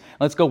weaknesses?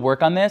 Let's go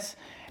work on this.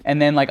 And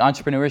then like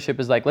entrepreneurship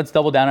is like, let's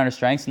double down on our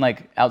strengths and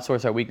like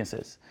outsource our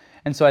weaknesses.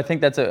 And so I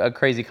think that's a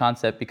crazy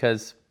concept,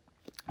 because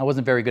I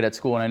wasn't very good at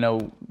school, and I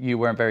know you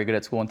weren't very good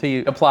at school until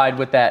you applied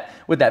with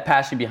that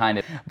passion behind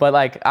it. But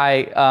like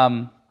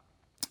I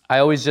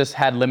always just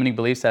had limiting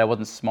beliefs that I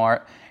wasn't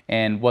smart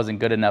and wasn't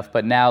good enough.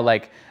 But now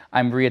like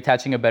I'm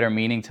reattaching a better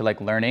meaning to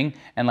like learning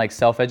and like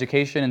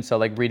self-education. And so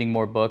like reading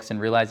more books and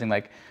realizing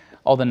like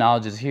all the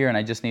knowledge is here, and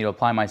I just need to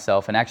apply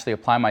myself and actually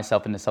apply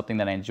myself into something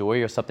that I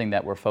enjoy or something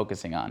that we're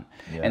focusing on.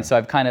 Yeah. And so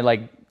I've kind of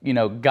like,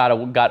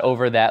 got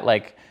over that,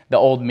 like the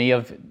old me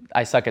of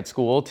I suck at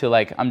school, to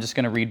like, I'm just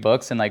going to read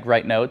books and like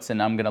write notes,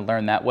 and I'm going to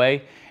learn that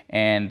way.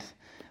 And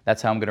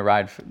that's how I'm going to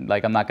ride.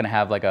 Like, I'm not going to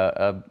have like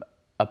a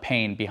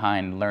pain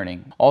behind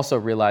learning. Also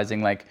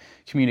realizing like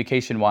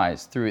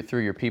communication-wise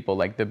through your people,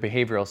 like the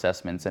behavioral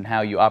assessments and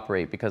how you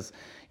operate, because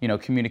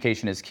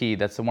communication is key.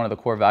 That's one of the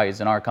core values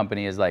in our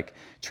company, is like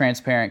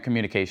transparent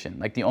communication.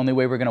 Like the only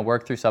way we're going to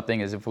work through something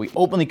is if we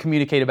openly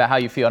communicate about how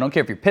you feel. I don't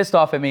care if you're pissed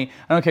off at me.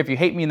 I don't care if you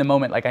hate me in the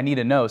moment. Like, I need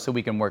to know so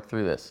we can work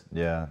through this.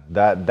 Yeah,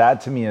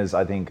 that to me is,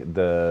 I think,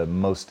 the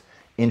most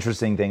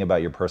interesting thing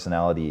about your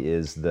personality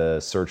is the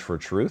search for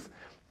truth.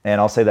 And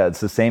I'll say that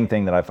it's the same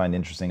thing that I find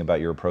interesting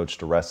about your approach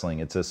to wrestling.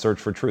 It's a search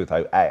for truth.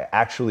 I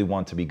actually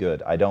want to be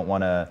good. I don't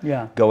want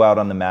to go out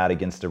on the mat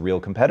against a real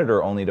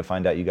competitor only to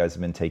find out you guys have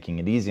been taking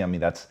it easy on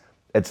me.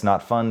 It's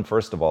not fun,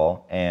 first of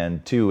all.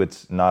 And two,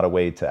 it's not a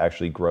way to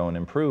actually grow and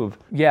improve.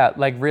 Yeah,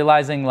 like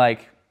realizing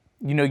like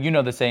you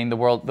know the saying, the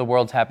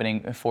world's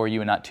happening for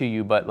you and not to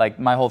you, but like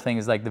my whole thing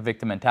is like the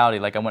victim mentality.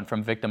 Like I went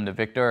from victim to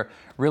victor,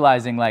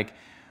 realizing like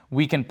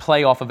we can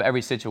play off of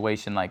every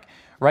situation. Like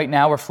right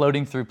now we're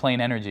floating through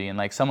plane energy, and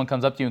like someone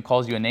comes up to you and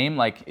calls you a name,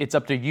 like it's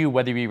up to you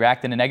whether you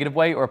react in a negative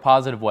way or a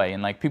positive way.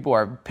 And like people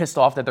are pissed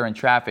off that they're in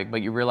traffic,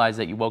 but you realize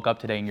that you woke up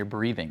today and you're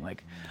breathing.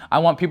 Like I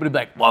want people to be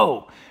like,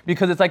 whoa,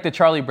 because it's like the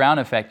Charlie Brown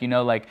effect, you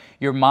know, like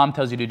your mom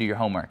tells you to do your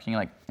homework and you're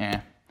like, eh.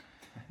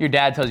 Your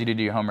dad tells you to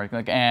do your homework,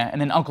 like, eh. And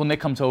then Uncle Nick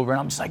comes over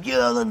and I'm just like,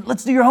 yeah,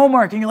 let's do your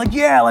homework. And you're like,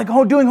 yeah, like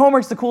doing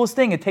homework's the coolest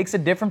thing. It takes a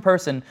different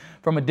person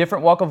from a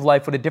different walk of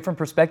life with a different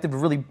perspective to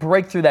really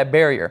break through that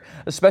barrier,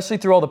 especially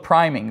through all the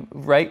priming,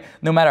 right?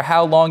 No matter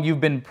how long you've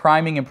been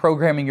priming and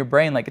programming your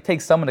brain, like it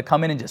takes someone to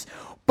come in and just,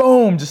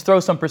 boom, just throw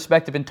some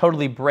perspective and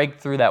totally break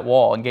through that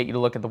wall and get you to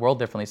look at the world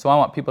differently. So I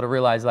want people to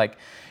realize, like,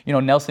 you know,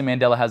 Nelson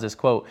Mandela has this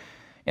quote,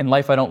 in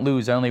life I don't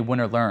lose, I only win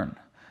or learn.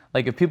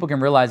 Like if people can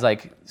realize,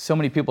 like so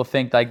many people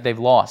think like they've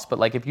lost, but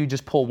like if you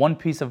just pull one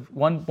piece of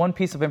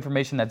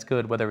information that's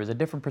good, whether it's a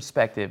different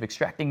perspective,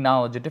 extracting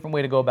knowledge, a different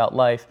way to go about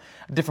life,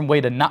 a different way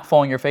to not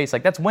fall on your face,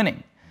 like that's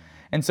winning.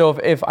 And so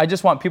if I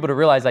just want people to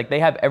realize like they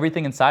have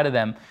everything inside of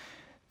them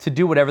to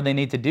do whatever they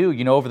need to do.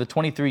 You know, over the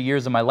 23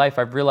 years of my life,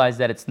 I've realized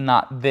that it's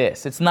not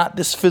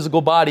this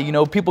physical body. You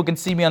know, people can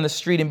see me on the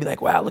street and be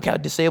like, wow, look how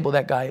disabled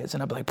that guy is.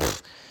 And I'll be like,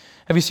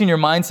 have you seen your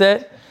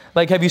mindset?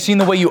 Like, have you seen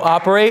the way you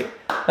operate?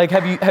 Like,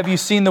 have you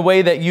seen the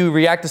way that you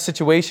react to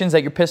situations,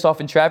 that you're pissed off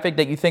in traffic,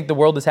 that you think the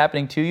world is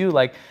happening to you?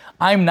 Like,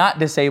 I'm not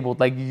disabled,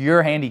 like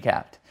you're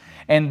handicapped.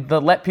 And to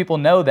let people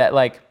know that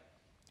like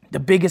the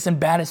biggest and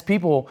baddest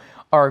people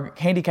are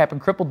handicapped and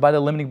crippled by the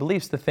limiting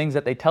beliefs, the things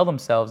that they tell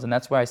themselves. And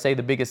that's why I say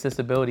the biggest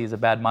disability is a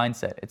bad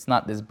mindset. It's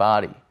not this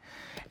body.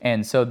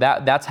 And so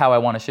that's how I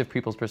want to shift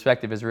people's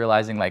perspective, is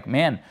realizing like,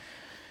 man,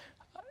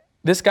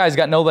 this guy's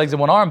got no legs and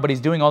one arm, but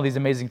he's doing all these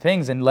amazing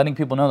things, and letting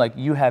people know like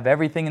you have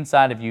everything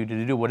inside of you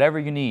to do whatever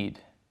you need,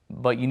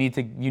 but you need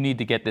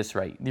to get this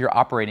right. Your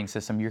operating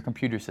system, your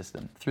computer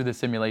system, through the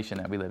simulation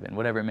that we live in,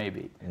 whatever it may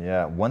be.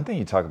 Yeah, one thing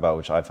you talk about,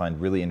 which I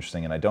find really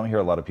interesting, and I don't hear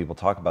a lot of people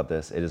talk about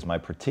this, it is my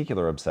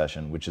particular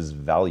obsession, which is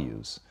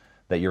values.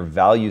 That your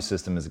value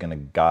system is going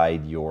to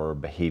guide your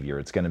behavior.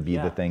 It's going to be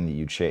the thing that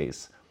you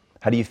chase.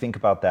 How do you think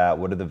about that?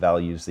 What are the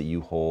values that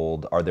you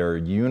hold? Are there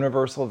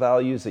universal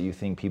values that you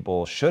think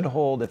people should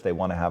hold if they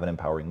want to have an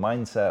empowering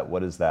mindset?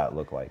 What does that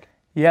look like?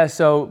 Yeah,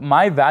 so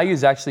my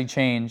values actually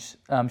changed.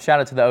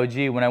 Shout out to the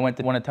OG when I went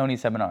to one of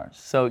Tony's seminars.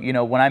 So, you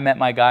know, when I met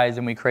my guys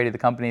and we created the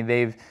company,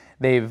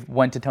 they've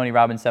went to Tony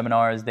Robbins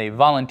seminars, they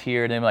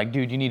volunteered, and they were like,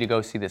 dude, you need to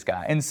go see this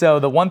guy. And so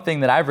the one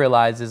thing that I've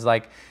realized is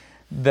like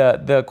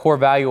the core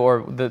value,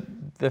 or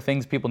the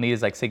things people need,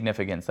 is like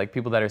significance, like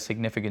people that are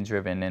significance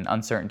driven, and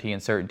uncertainty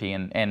and certainty.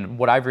 And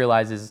what I've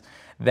realized is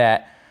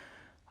that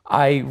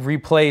I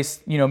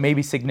replaced, you know,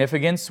 maybe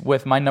significance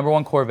with my number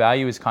one core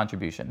value is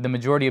contribution. The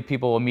majority of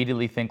people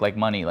immediately think like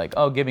money, like,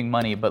 oh, giving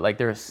money, but like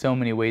there are so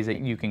many ways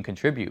that you can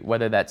contribute,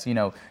 whether that's, you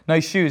know,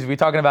 nice shoes. We're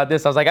talking about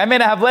this. I was like, I may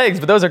not have legs,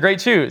 but those are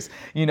great shoes.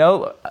 You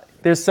know,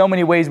 there's so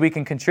many ways we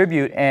can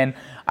contribute. And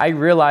I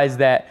realized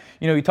that,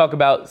 you know, you talk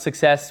about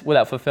success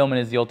without fulfillment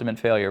is the ultimate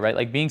failure, right?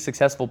 Like being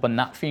successful, but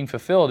not being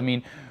fulfilled. I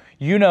mean,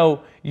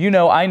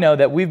 I know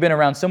that we've been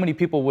around so many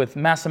people with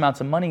mass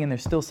amounts of money and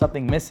there's still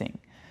something missing,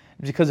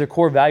 because their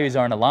core values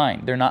aren't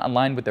aligned. They're not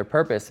aligned with their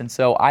purpose. And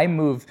so I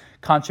moved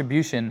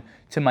contribution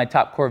to my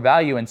top core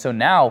value. And so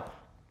now,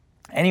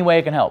 any way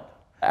I can help.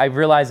 I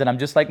realize that I'm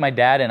just like my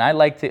dad, and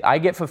I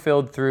get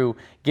fulfilled through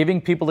giving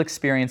people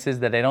experiences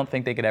that they don't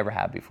think they could ever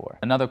have before.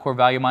 Another core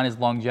value of mine is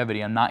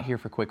longevity. I'm not here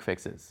for quick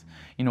fixes.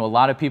 You know, a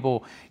lot of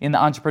people in the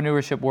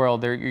entrepreneurship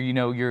world,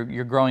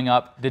 you're growing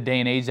up the day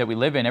and age that we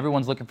live in.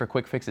 Everyone's looking for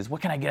quick fixes.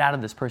 What can I get out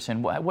of this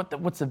person?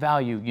 What's the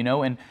value? You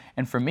know, and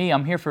for me,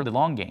 I'm here for the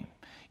long game.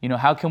 You know,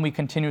 how can we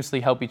continuously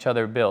help each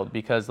other build?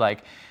 Because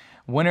like,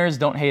 winners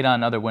don't hate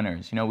on other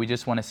winners. You know, we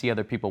just want to see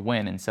other people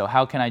win. And so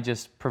how can I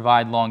just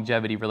provide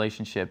longevity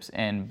relationships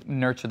and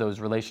nurture those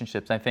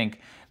relationships? I think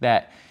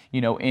that, you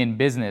know, in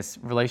business,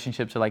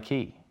 relationships are like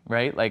key,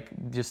 right? Like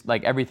just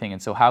like everything.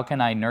 And so how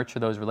can I nurture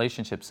those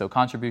relationships? So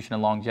contribution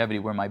and longevity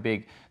were my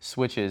big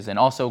switches. And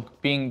also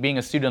being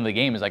a student of the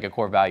game is like a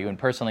core value, and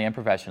personally and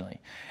professionally.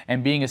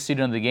 And being a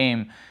student of the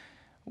game,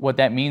 what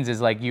that means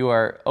is like you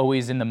are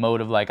always in the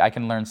mode of like, I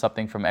can learn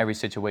something from every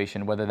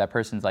situation, whether that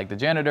person's like the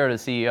janitor or the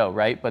CEO,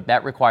 right? But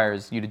that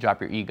requires you to drop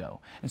your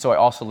ego. And so I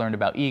also learned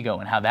about ego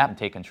and how that can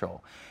take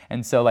control.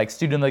 And so like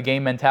student of the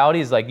game mentality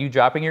is like you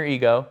dropping your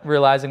ego,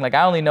 realizing like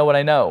I only know what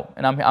I know.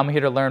 And I'm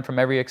here to learn from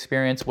every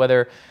experience,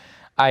 whether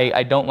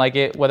I don't like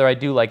it, whether I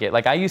do like it.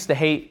 Like I used to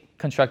hate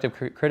constructive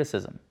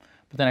criticism,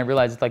 but then I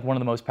realized it's like one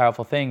of the most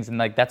powerful things. And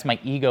like that's my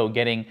ego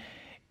getting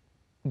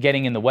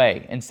in the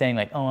way and saying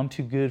like, oh, I'm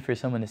too good for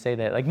someone to say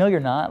that. Like, no, you're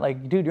not.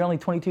 Like, dude, you're only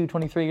 22,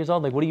 23 years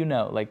old. Like, what do you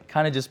know? Like,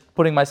 kind of just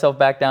putting myself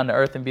back down to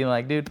earth and being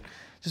like, dude,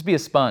 just be a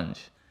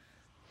sponge.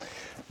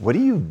 What do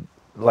you,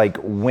 like,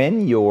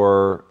 when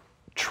you're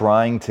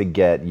trying to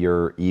get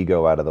your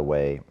ego out of the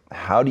way,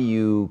 how do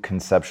you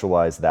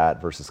conceptualize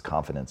that versus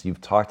confidence?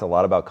 You've talked a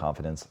lot about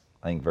confidence,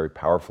 I think very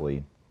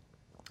powerfully,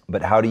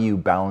 But how do you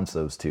balance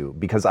those two?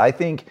 Because I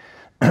think,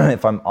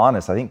 if I'm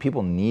honest, I think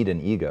people need an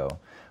ego,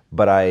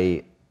 but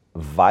I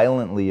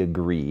violently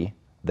agree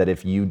that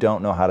if you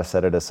don't know how to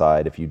set it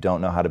aside, if you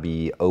don't know how to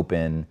be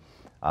open,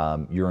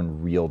 you're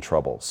in real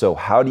trouble. So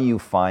how do you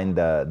find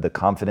the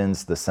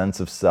confidence, the sense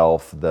of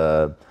self,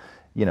 the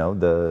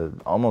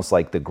almost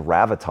like the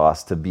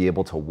gravitas to be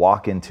able to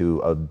walk into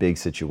a big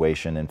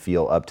situation and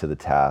feel up to the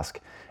task,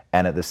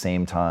 and at the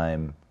same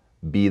time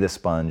be the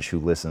sponge who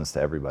listens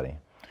to everybody?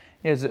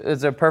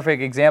 It's a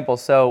perfect example.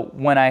 So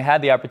when I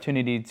had the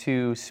opportunity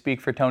to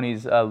speak for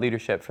Tony's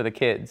leadership for the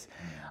kids,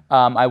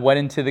 I went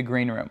into the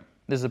green room.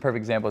 This is a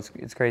perfect example.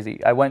 It's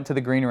crazy. I went to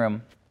the green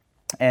room,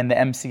 and the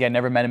MC, I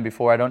never met him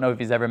before. I don't know if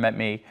he's ever met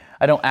me.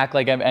 I don't act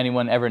like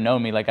anyone ever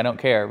known me. Like, I don't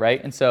care,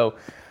 right? And so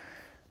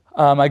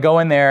I go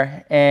in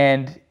there,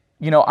 and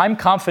I'm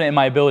confident in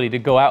my ability to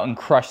go out and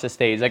crush the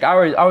stage. Like,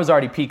 I was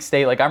already peak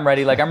state. Like, I'm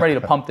ready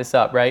to pump this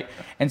up, right?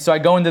 And so I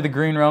go into the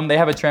green room. They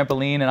have a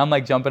trampoline, and I'm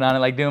like jumping on it,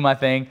 like doing my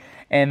thing.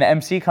 And the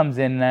MC comes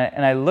in,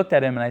 and I looked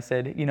at him, and I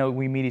said,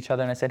 we meet each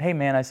other, and I said, hey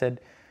man, I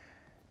said,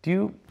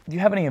 do you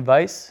have any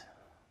advice?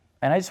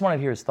 And I just wanted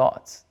to hear his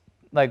thoughts.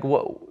 Like,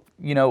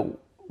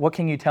 what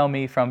can you tell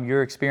me from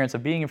your experience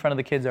of being in front of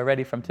the kids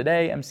already from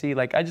today, MC?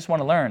 Like, I just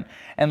want to learn.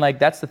 And like,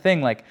 that's the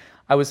thing. Like,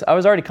 I was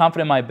already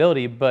confident in my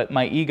ability, but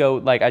my ego,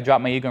 like, I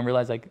dropped my ego and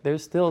realized, like,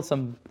 there's still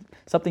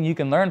something you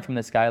can learn from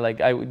this guy.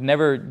 Like, I would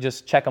never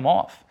just check him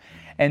off.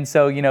 And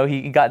so,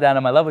 he got down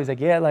to my level. He's like,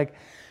 yeah, like,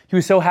 he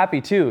was so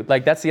happy too.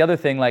 Like, that's the other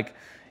thing. Like,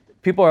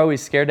 people are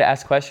always scared to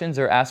ask questions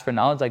or ask for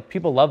knowledge. Like,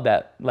 people love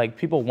that. Like,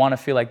 people want to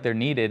feel like they're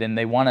needed, and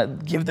they want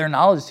to give their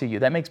knowledge to you.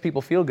 That makes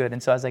people feel good.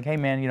 And so I was like, hey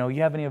man,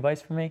 you have any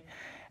advice for me?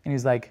 And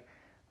he's like,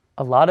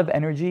 a lot of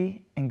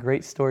energy and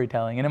great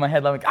storytelling. And in my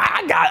head, I'm like,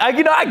 I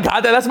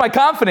got that. That's my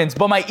confidence.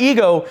 But my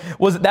ego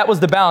was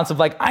the balance of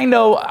like, I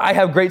know I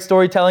have great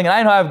storytelling and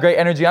I know I have great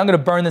energy. I'm going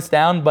to burn this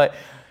down, but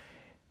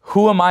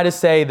who am I to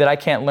say that I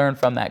can't learn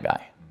from that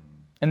guy?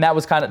 And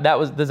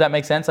does that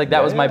make sense? Like,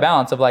 that was my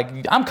balance of like,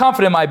 I'm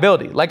confident in my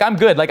ability. Like, I'm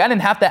good. Like, I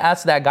didn't have to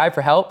ask that guy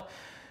for help.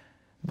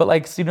 But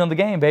like, student of the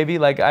game, baby.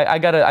 Like, I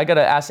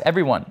gotta ask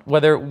everyone,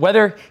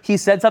 whether he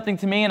said something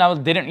to me and I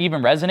didn't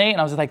even resonate, and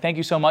I was just like, thank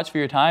you so much for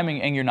your time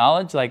and your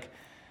knowledge. Like,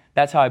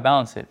 that's how I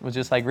balance it. Was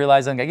just like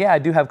realizing, like, yeah, I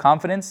do have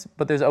confidence,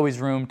 but there's always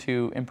room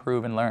to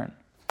improve and learn.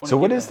 So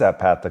what is that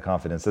path to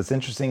confidence? It's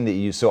interesting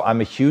that so I'm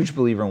a huge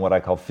believer in what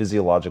I call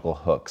physiological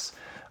hooks.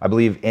 I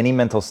believe any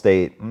mental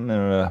state,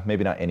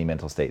 maybe not any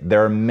mental state,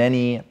 there are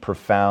many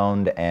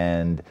profound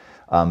and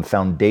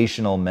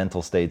foundational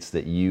mental states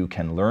that you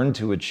can learn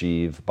to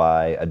achieve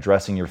by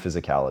addressing your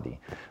physicality.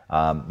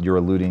 You're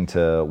alluding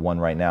to one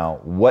right now.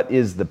 What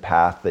is the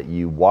path that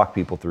you walk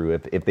people through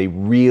if they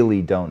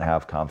really don't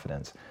have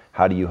confidence?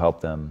 How do you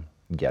help them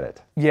get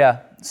it? Yeah,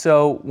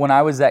 so when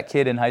I was that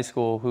kid in high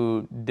school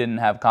who didn't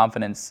have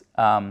confidence,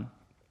 I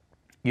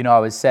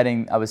was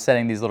setting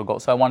these little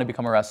goals. So I wanted to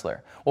become a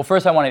wrestler. Well,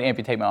 first I wanted to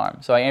amputate my arm.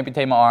 So I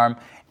amputated my arm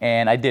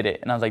and I did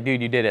it. And I was like,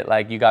 dude, you did it.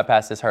 Like, you got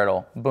past this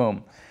hurdle.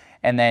 Boom.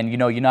 And then,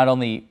 you not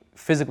only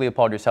physically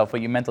applaud yourself,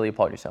 but you mentally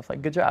applaud yourself.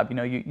 Like, good job.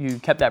 You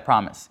kept that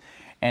promise.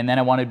 And then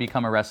I wanted to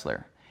become a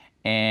wrestler.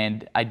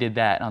 And I did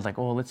that. And I was like,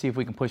 oh, let's see if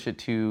we can push it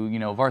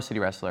to, varsity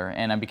wrestler.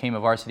 And I became a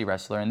varsity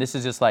wrestler. And this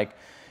is just like,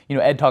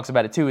 Ed talks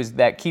about it too, is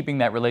that keeping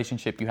that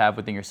relationship you have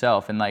within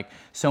yourself. And like,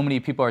 so many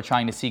people are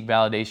trying to seek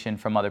validation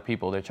from other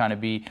people. They're trying to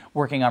be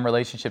working on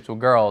relationships with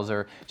girls,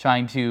 or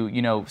trying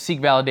to, seek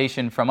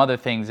validation from other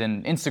things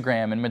and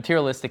Instagram and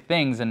materialistic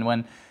things. And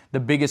when the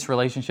biggest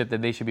relationship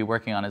that they should be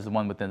working on is the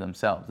one within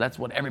themselves. That's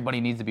what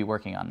everybody needs to be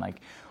working on. Like,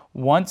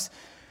 once.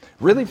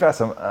 Really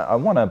fast, I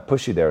want to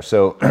push you there.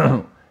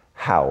 So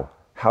how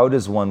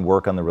does one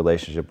work on the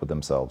relationship with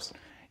themselves?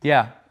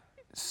 Yeah,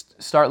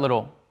 start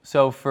little.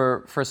 So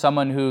for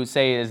someone who,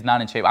 say, is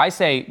not in shape, I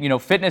say,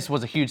 fitness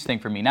was a huge thing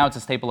for me. Now it's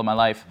a staple of my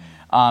life.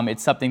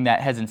 It's something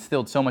that has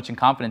instilled so much in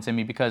confidence in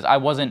me, because I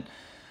wasn't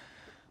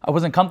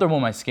comfortable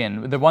in my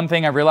skin. The one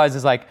thing I realized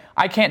is, like,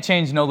 I can't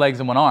change no legs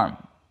and one arm,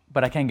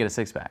 but I can get a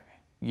six-pack.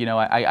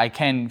 I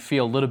can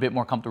feel a little bit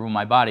more comfortable in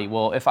my body.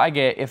 Well, if I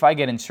get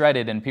in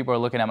shredded and people are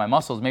looking at my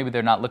muscles, maybe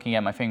they're not looking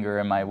at my finger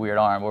and my weird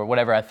arm or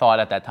whatever I thought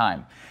at that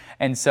time.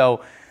 And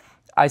so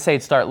I say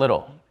start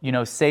little.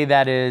 Say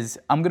that is,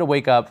 I'm gonna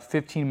wake up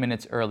 15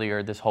 minutes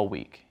earlier this whole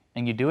week,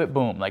 and you do it,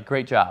 boom, like,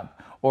 great job.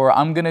 Or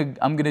I'm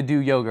gonna do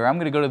yoga, or I'm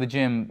gonna go to the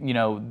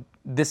gym,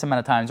 this amount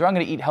of times, or I'm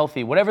gonna eat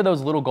healthy. Whatever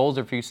those little goals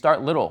are for you,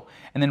 start little,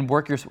 and then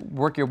work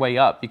your way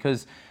up,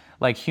 because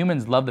like,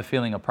 humans love the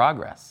feeling of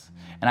progress.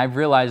 And I've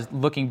realized,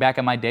 looking back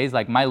at my days,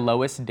 like, my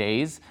lowest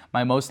days,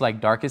 my most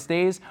like darkest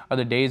days, are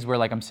the days where,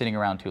 like, I'm sitting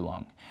around too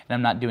long and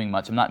I'm not doing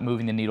much. I'm not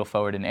moving the needle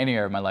forward in any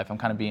area of my life. I'm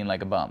kind of being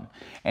like a bum.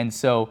 And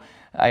so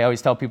I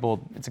always tell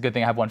people, it's a good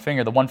thing I have one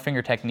finger, the one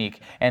finger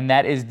technique. And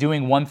that is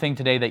doing one thing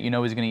today that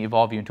is going to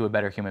evolve you into a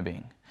better human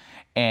being.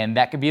 And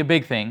that could be a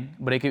big thing,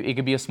 but it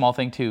could be a small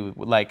thing too.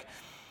 Like,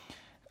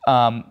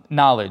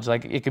 knowledge,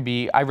 like, it could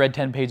be, I read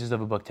 10 pages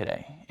of a book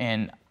today,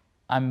 and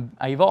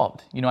I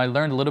evolved. You know, I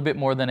learned a little bit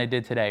more than I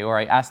did today, or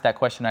I asked that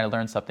question, I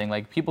learned something.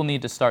 Like, people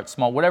need to start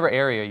small, whatever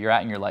area you're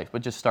at in your life,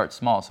 but just start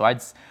small. So I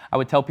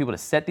would tell people to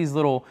set these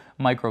little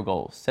micro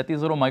goals. Set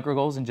these little micro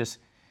goals and just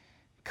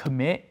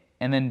commit,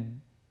 and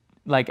then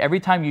like every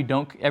time you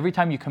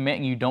commit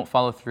and you don't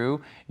follow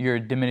through, you're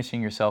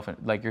diminishing yourself,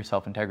 like your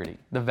self-integrity,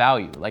 the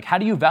value. Like, how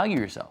do you value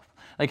yourself?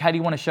 Like, how do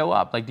you want to show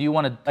up? Like, do you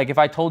want to, like, if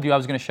I told you I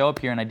was going to show up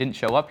here and I didn't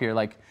show up here,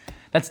 like,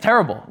 that's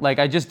terrible. Like,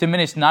 I just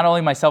diminished not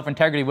only my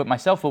self-integrity with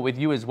myself, but with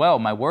you as well,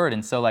 my word.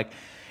 And so, like,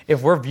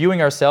 if we're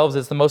viewing ourselves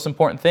as the most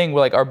important thing,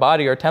 we're like our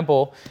body, our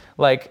temple,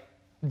 like,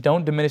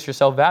 don't diminish your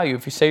self-value.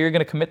 If you say you're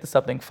going to commit to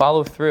something,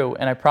 follow through.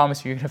 And I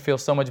promise you're going to feel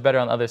so much better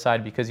on the other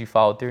side because you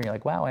followed through. And you're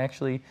like, wow, I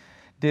actually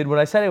did what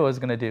I said I was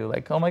going to do.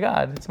 Like, oh my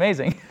God, it's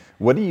amazing.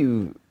 What do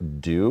you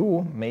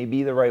do, may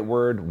be the right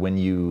word, when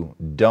you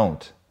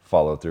don't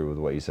follow through with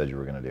what you said you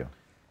were going to do?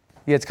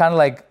 Yeah, it's kind of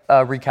like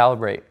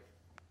recalibrate.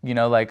 You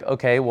know, like,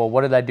 okay, well,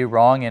 what did I do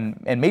wrong?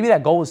 And maybe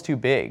that goal was too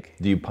big.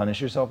 Do you punish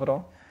yourself at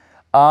all?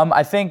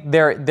 I think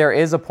there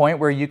is a point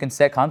where you can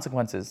set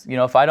consequences. You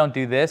know, if I don't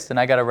do this, then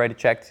I got to write a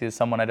check to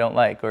someone I don't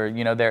like, or,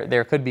 you know,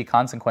 there could be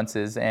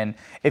consequences. And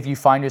if you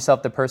find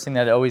yourself the person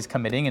that always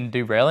committing and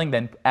derailing,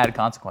 then add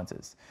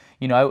consequences.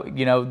 You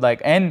know,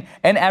 like, and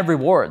add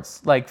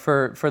rewards, like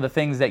for the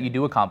things that you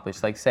do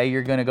accomplish. Like, say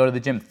you're going to go to the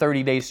gym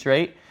 30 days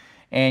straight,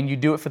 and you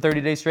do it for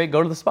 30 days straight,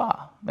 go to the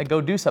spa. Like, go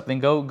do something,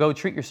 go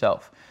treat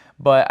yourself.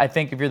 But I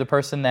think if you're the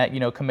person that,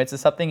 you know, commits to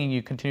something and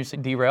you continuously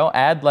derail,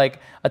 add like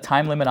a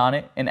time limit on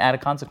it and add a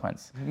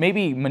consequence.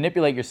 Maybe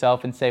manipulate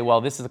yourself and say,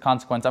 well, this is a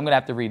consequence. I'm going to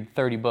have to read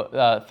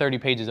 30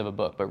 pages of a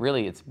book, but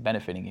really it's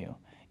benefiting you,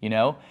 you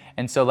know?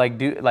 And so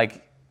like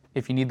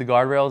if you need the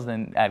guardrails,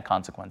 then add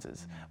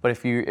consequences. But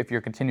if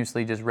you're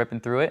continuously just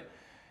ripping through it,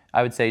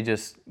 I would say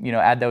just, you know,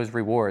 add those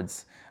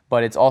rewards.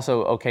 But it's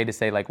also okay to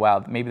say, like,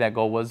 wow, maybe that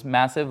goal was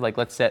massive. Like,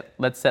 let's set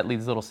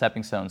these little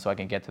stepping stones so I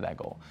can get to that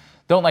goal.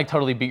 Don't like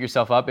totally beat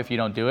yourself up if you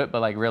don't do it, but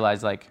like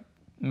realize like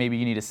maybe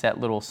you need to set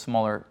little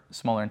smaller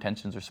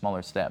intentions or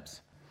smaller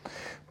steps.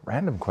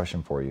 Random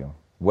question for you.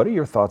 What are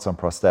your thoughts on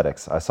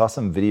prosthetics? I saw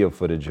some video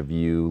footage of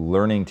you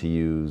learning to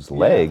use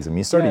legs. I mean,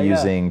 you started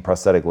using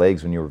prosthetic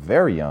legs when you were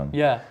very young.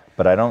 Yeah.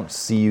 But I don't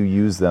see you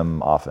use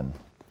them often.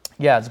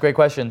 Yeah, it's a great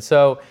question.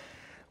 So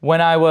when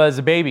I was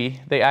a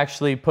baby, they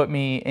actually put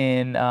me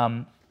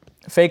in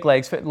fake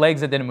legs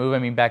that didn't move. I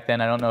mean, back then,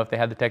 I don't know if they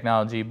had the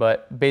technology,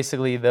 but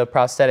basically the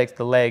prosthetics,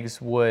 the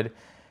legs, would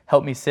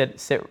help me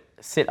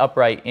sit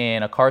upright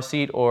in a car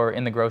seat or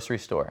in the grocery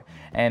store.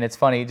 And it's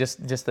funny,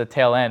 just the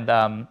tail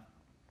end,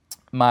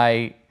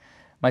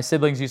 my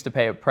siblings used to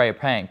play a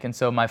prank, and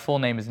so my full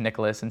name is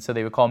Nicholas, and so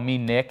they would call me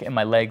Nick and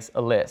my legs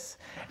Alyss.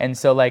 And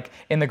so like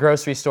in the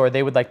grocery store,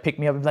 they would like pick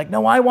me up and be like,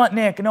 no, I want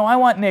Nick,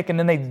 and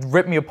then they'd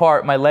rip me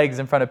apart, my legs,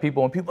 in front of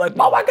people, and people were like,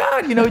 oh my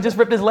God, you know, he just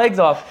ripped his legs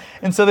off.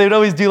 And so they would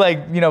always do like,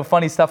 you know,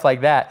 funny stuff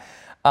like that.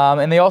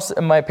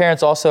 And my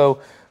parents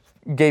also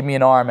gave me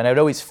an arm, and I would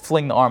always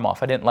fling the arm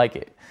off. I didn't like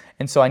it.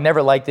 And so I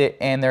never liked it,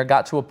 and there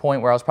got to a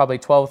point where I was probably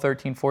 12,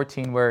 13,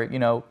 14, where, you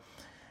know,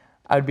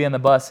 I'd be on the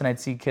bus and I'd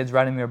see kids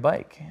riding their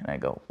bike, and I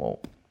go, well,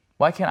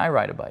 why can't I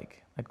ride a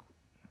bike? Like,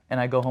 and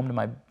I go home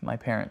to my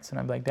parents and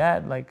I'm like,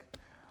 Dad, like,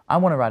 I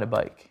want to ride a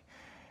bike.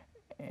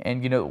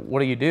 And you know, what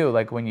do you do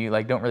like when you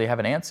like don't really have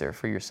an answer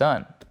for your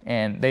son?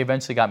 And they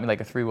eventually got me like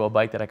a 3-wheel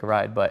bike that I could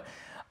ride, but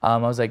I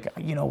was like,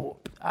 you know,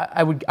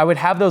 I would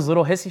have those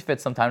little hissy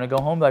fits sometimes to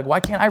go home, like, why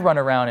can't I run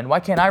around, and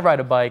why can't I ride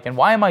a bike, and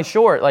why am I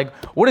short? Like,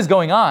 what is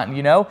going on,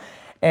 you know?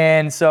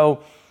 And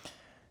so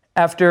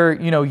after,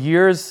 you know,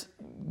 years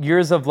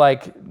of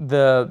like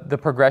the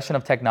progression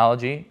of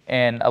technology,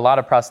 and a lot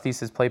of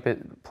prosthesis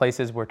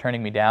places were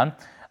turning me down.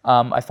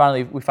 We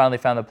finally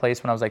found the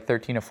place when I was like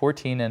 13 or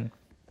 14, and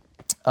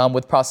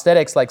with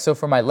prosthetics, like, so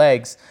for my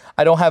legs,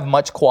 I don't have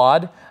much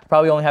quad. I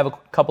probably only have a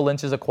couple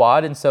inches of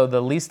quad, and so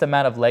the least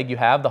amount of leg you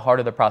have, the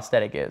harder the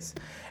prosthetic is.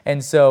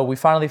 And so we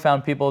finally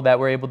found people that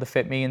were able to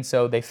fit me, and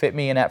so they fit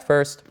me, and at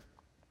first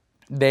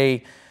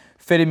they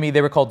fitted me,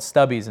 they were called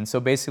stubbies, and so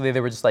basically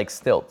they were just like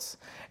stilts.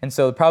 And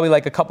so probably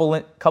like a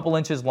couple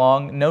inches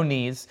long, no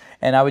knees,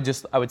 and I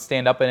would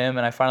stand up in them,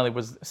 and I finally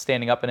was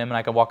standing up in them, and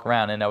I could walk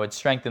around, and I would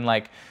strengthen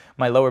like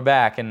my lower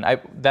back. And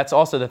that's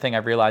also the thing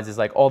I've realized is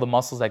like all the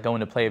muscles that go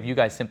into play of you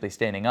guys simply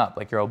standing up,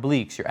 like your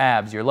obliques, your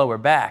abs, your lower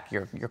back,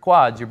 your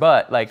quads, your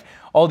butt, like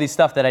all these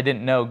stuff that I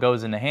didn't know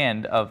goes in the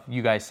hand of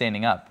you guys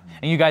standing up.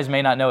 And you guys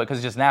may not know it because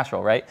it's just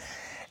natural, right?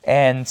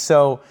 And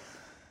so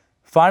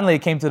finally, it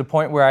came to the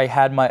point where I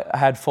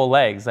had full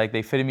legs. Like,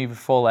 they fitted me with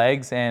full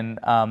legs, and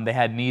they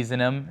had knees in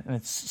them, and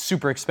it's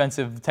super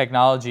expensive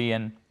technology.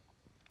 And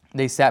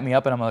they sat me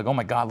up, and I'm like, oh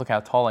my God, look how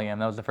tall I am.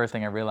 That was the first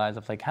thing I realized.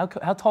 I was like, how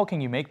tall can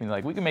you make me?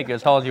 Like, we can make you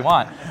as tall as you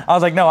want. I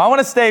was like, no, I want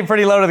to stay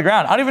pretty low to the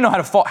ground. I don't even know how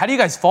to fall. How do you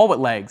guys fall with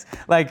legs?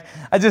 Like,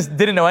 I just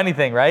didn't know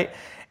anything, right?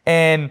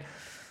 And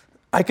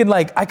I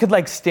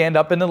could stand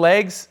up in the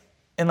legs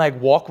and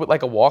like walk with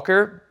like a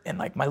walker, and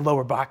like my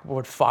lower back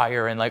would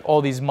fire, and like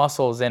all these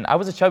muscles. And I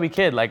was a chubby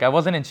kid, like I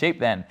wasn't in shape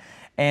then.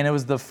 And it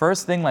was the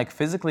first thing like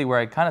physically where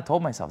I kind of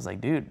told myself, I was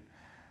like, dude,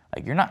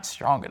 like, you're not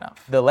strong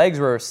enough. The legs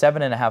were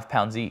 7.5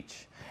 pounds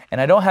each. And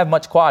I don't have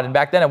much quad. And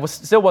back then I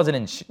still wasn't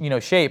in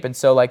shape. And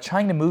so like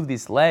trying to move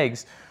these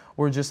legs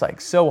were just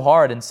like so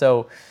hard. And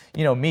so,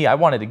 I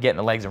wanted to get in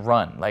the legs and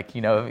run. Like,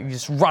 you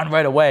just run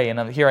right away.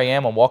 And here I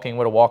am, I'm walking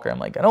with a walker. I'm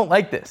like, I don't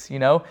like this,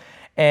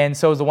 And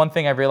so it was the one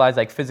thing I realized,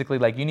 like physically,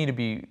 like you need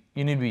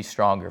to be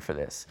stronger for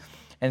this.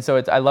 And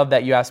so I love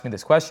that you asked me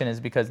this question, is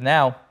because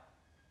now,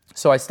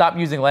 so I stopped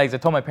using legs. I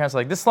told my parents,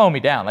 like, this is slowing me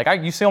down.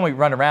 Like, you see me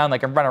run around,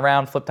 like I'm running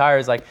around, flip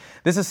tires. Like,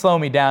 this is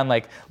slowing me down.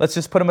 Like, let's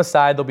just put them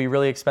aside. They'll be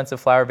really expensive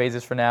flower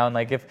vases for now. And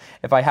like,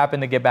 if I happen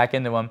to get back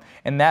into them,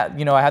 and that,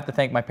 I have to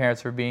thank my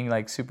parents for being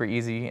like super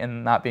easy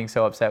and not being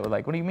so upset with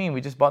like, what do you mean?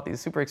 We just bought these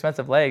super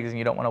expensive legs and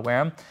you don't want to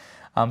wear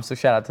them. So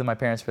shout out to my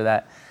parents for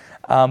that.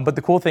 But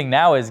the cool thing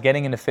now is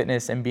getting into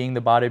fitness and being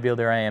the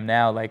bodybuilder I am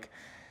now. Like,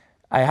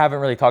 I haven't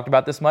really talked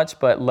about this much,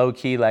 but low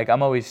key, like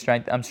I'm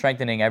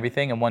strengthening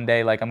everything, and one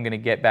day, like I'm gonna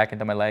get back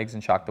into my legs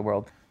and shock the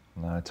world.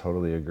 No, I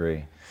totally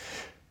agree.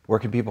 Where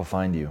can people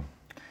find you?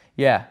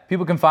 Yeah,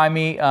 people can find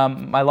me.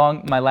 My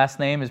last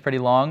name is pretty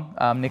long,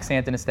 Nick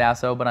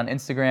Santonastasso, but on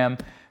Instagram,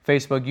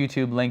 Facebook,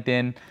 YouTube,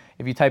 LinkedIn.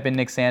 If you type in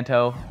Nick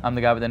Santo, I'm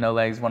the guy with the no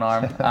legs, one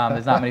arm.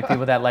 There's not many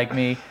people that like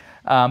me,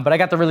 but I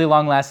got the really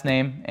long last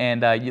name,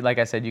 and like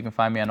I said, you can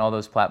find me on all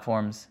those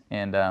platforms,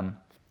 and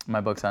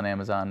my book's on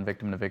Amazon,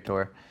 Victim to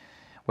Victor.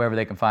 Wherever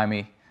they can find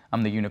me,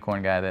 I'm the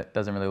unicorn guy that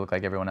doesn't really look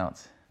like everyone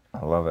else.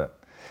 I love it.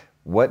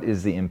 What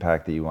is the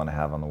impact that you want to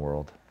have on the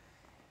world?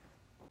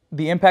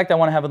 The impact I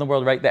want to have on the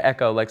world, right? The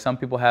echo. Like some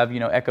people have,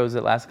 echoes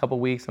that last a couple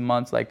weeks and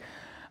months. Like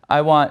I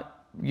want,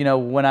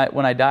 when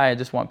I die, I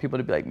just want people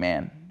to be like,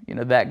 man,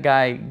 that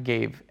guy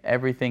gave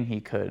everything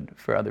he could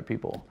for other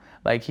people.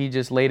 Like he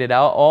just laid it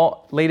out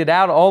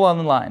all on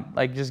the line.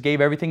 Like just gave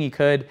everything he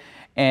could.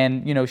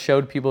 And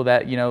showed people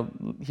that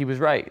he was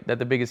right, that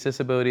the biggest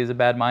disability is a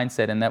bad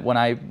mindset, and that when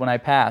I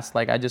pass,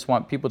 like I just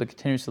want people to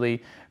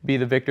continuously be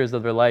the victors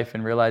of their life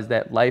and realize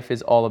that life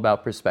is all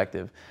about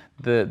perspective,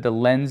 the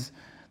lens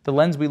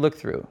we look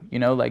through.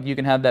 Like you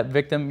can have that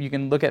victim, you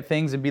can look at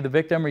things and be the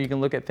victim, or you can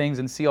look at things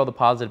and see all the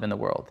positive in the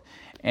world.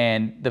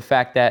 And the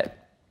fact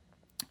that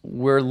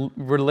we're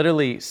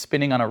literally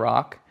spinning on a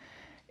rock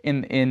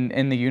in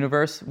the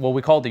universe. Well,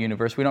 we call it the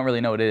universe. We don't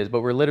really know what it is,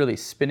 but we're literally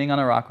spinning on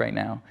a rock right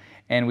now.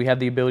 And we have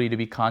the ability to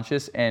be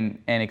conscious and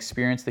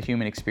experience the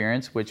human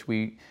experience, which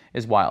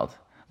is wild.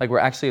 Like we're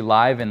actually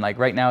alive, and like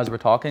right now as we're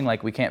talking,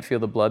 like we can't feel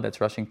the blood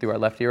that's rushing through our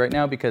left ear right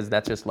now because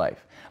that's just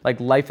life. Like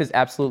life is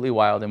absolutely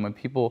wild. And when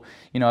people,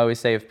 I always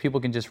say if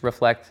people can just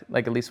reflect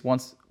like at least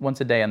once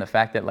a day on the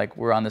fact that like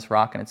we're on this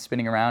rock and it's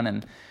spinning around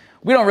and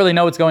we don't really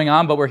know what's going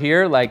on, but we're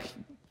here, like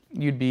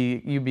you'd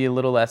be a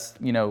little less,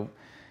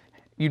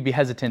 you'd be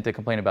hesitant to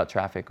complain about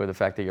traffic or the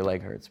fact that your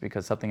leg hurts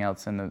because something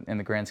else in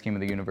the grand scheme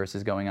of the universe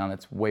is going on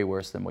that's way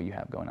worse than what you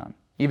have going on.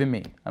 Even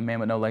me, a man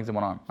with no legs and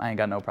one arm, I ain't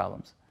got no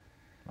problems.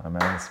 Oh man,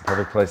 that's the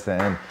perfect place to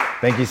end.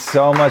 Thank you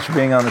so much for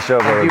being on the show,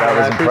 brother. That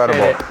was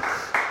incredible.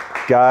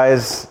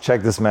 Guys,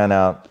 check this man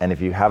out. And if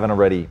you haven't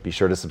already, be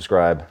sure to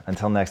subscribe.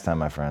 Until next time,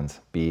 my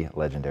friends, be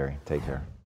legendary. Take care.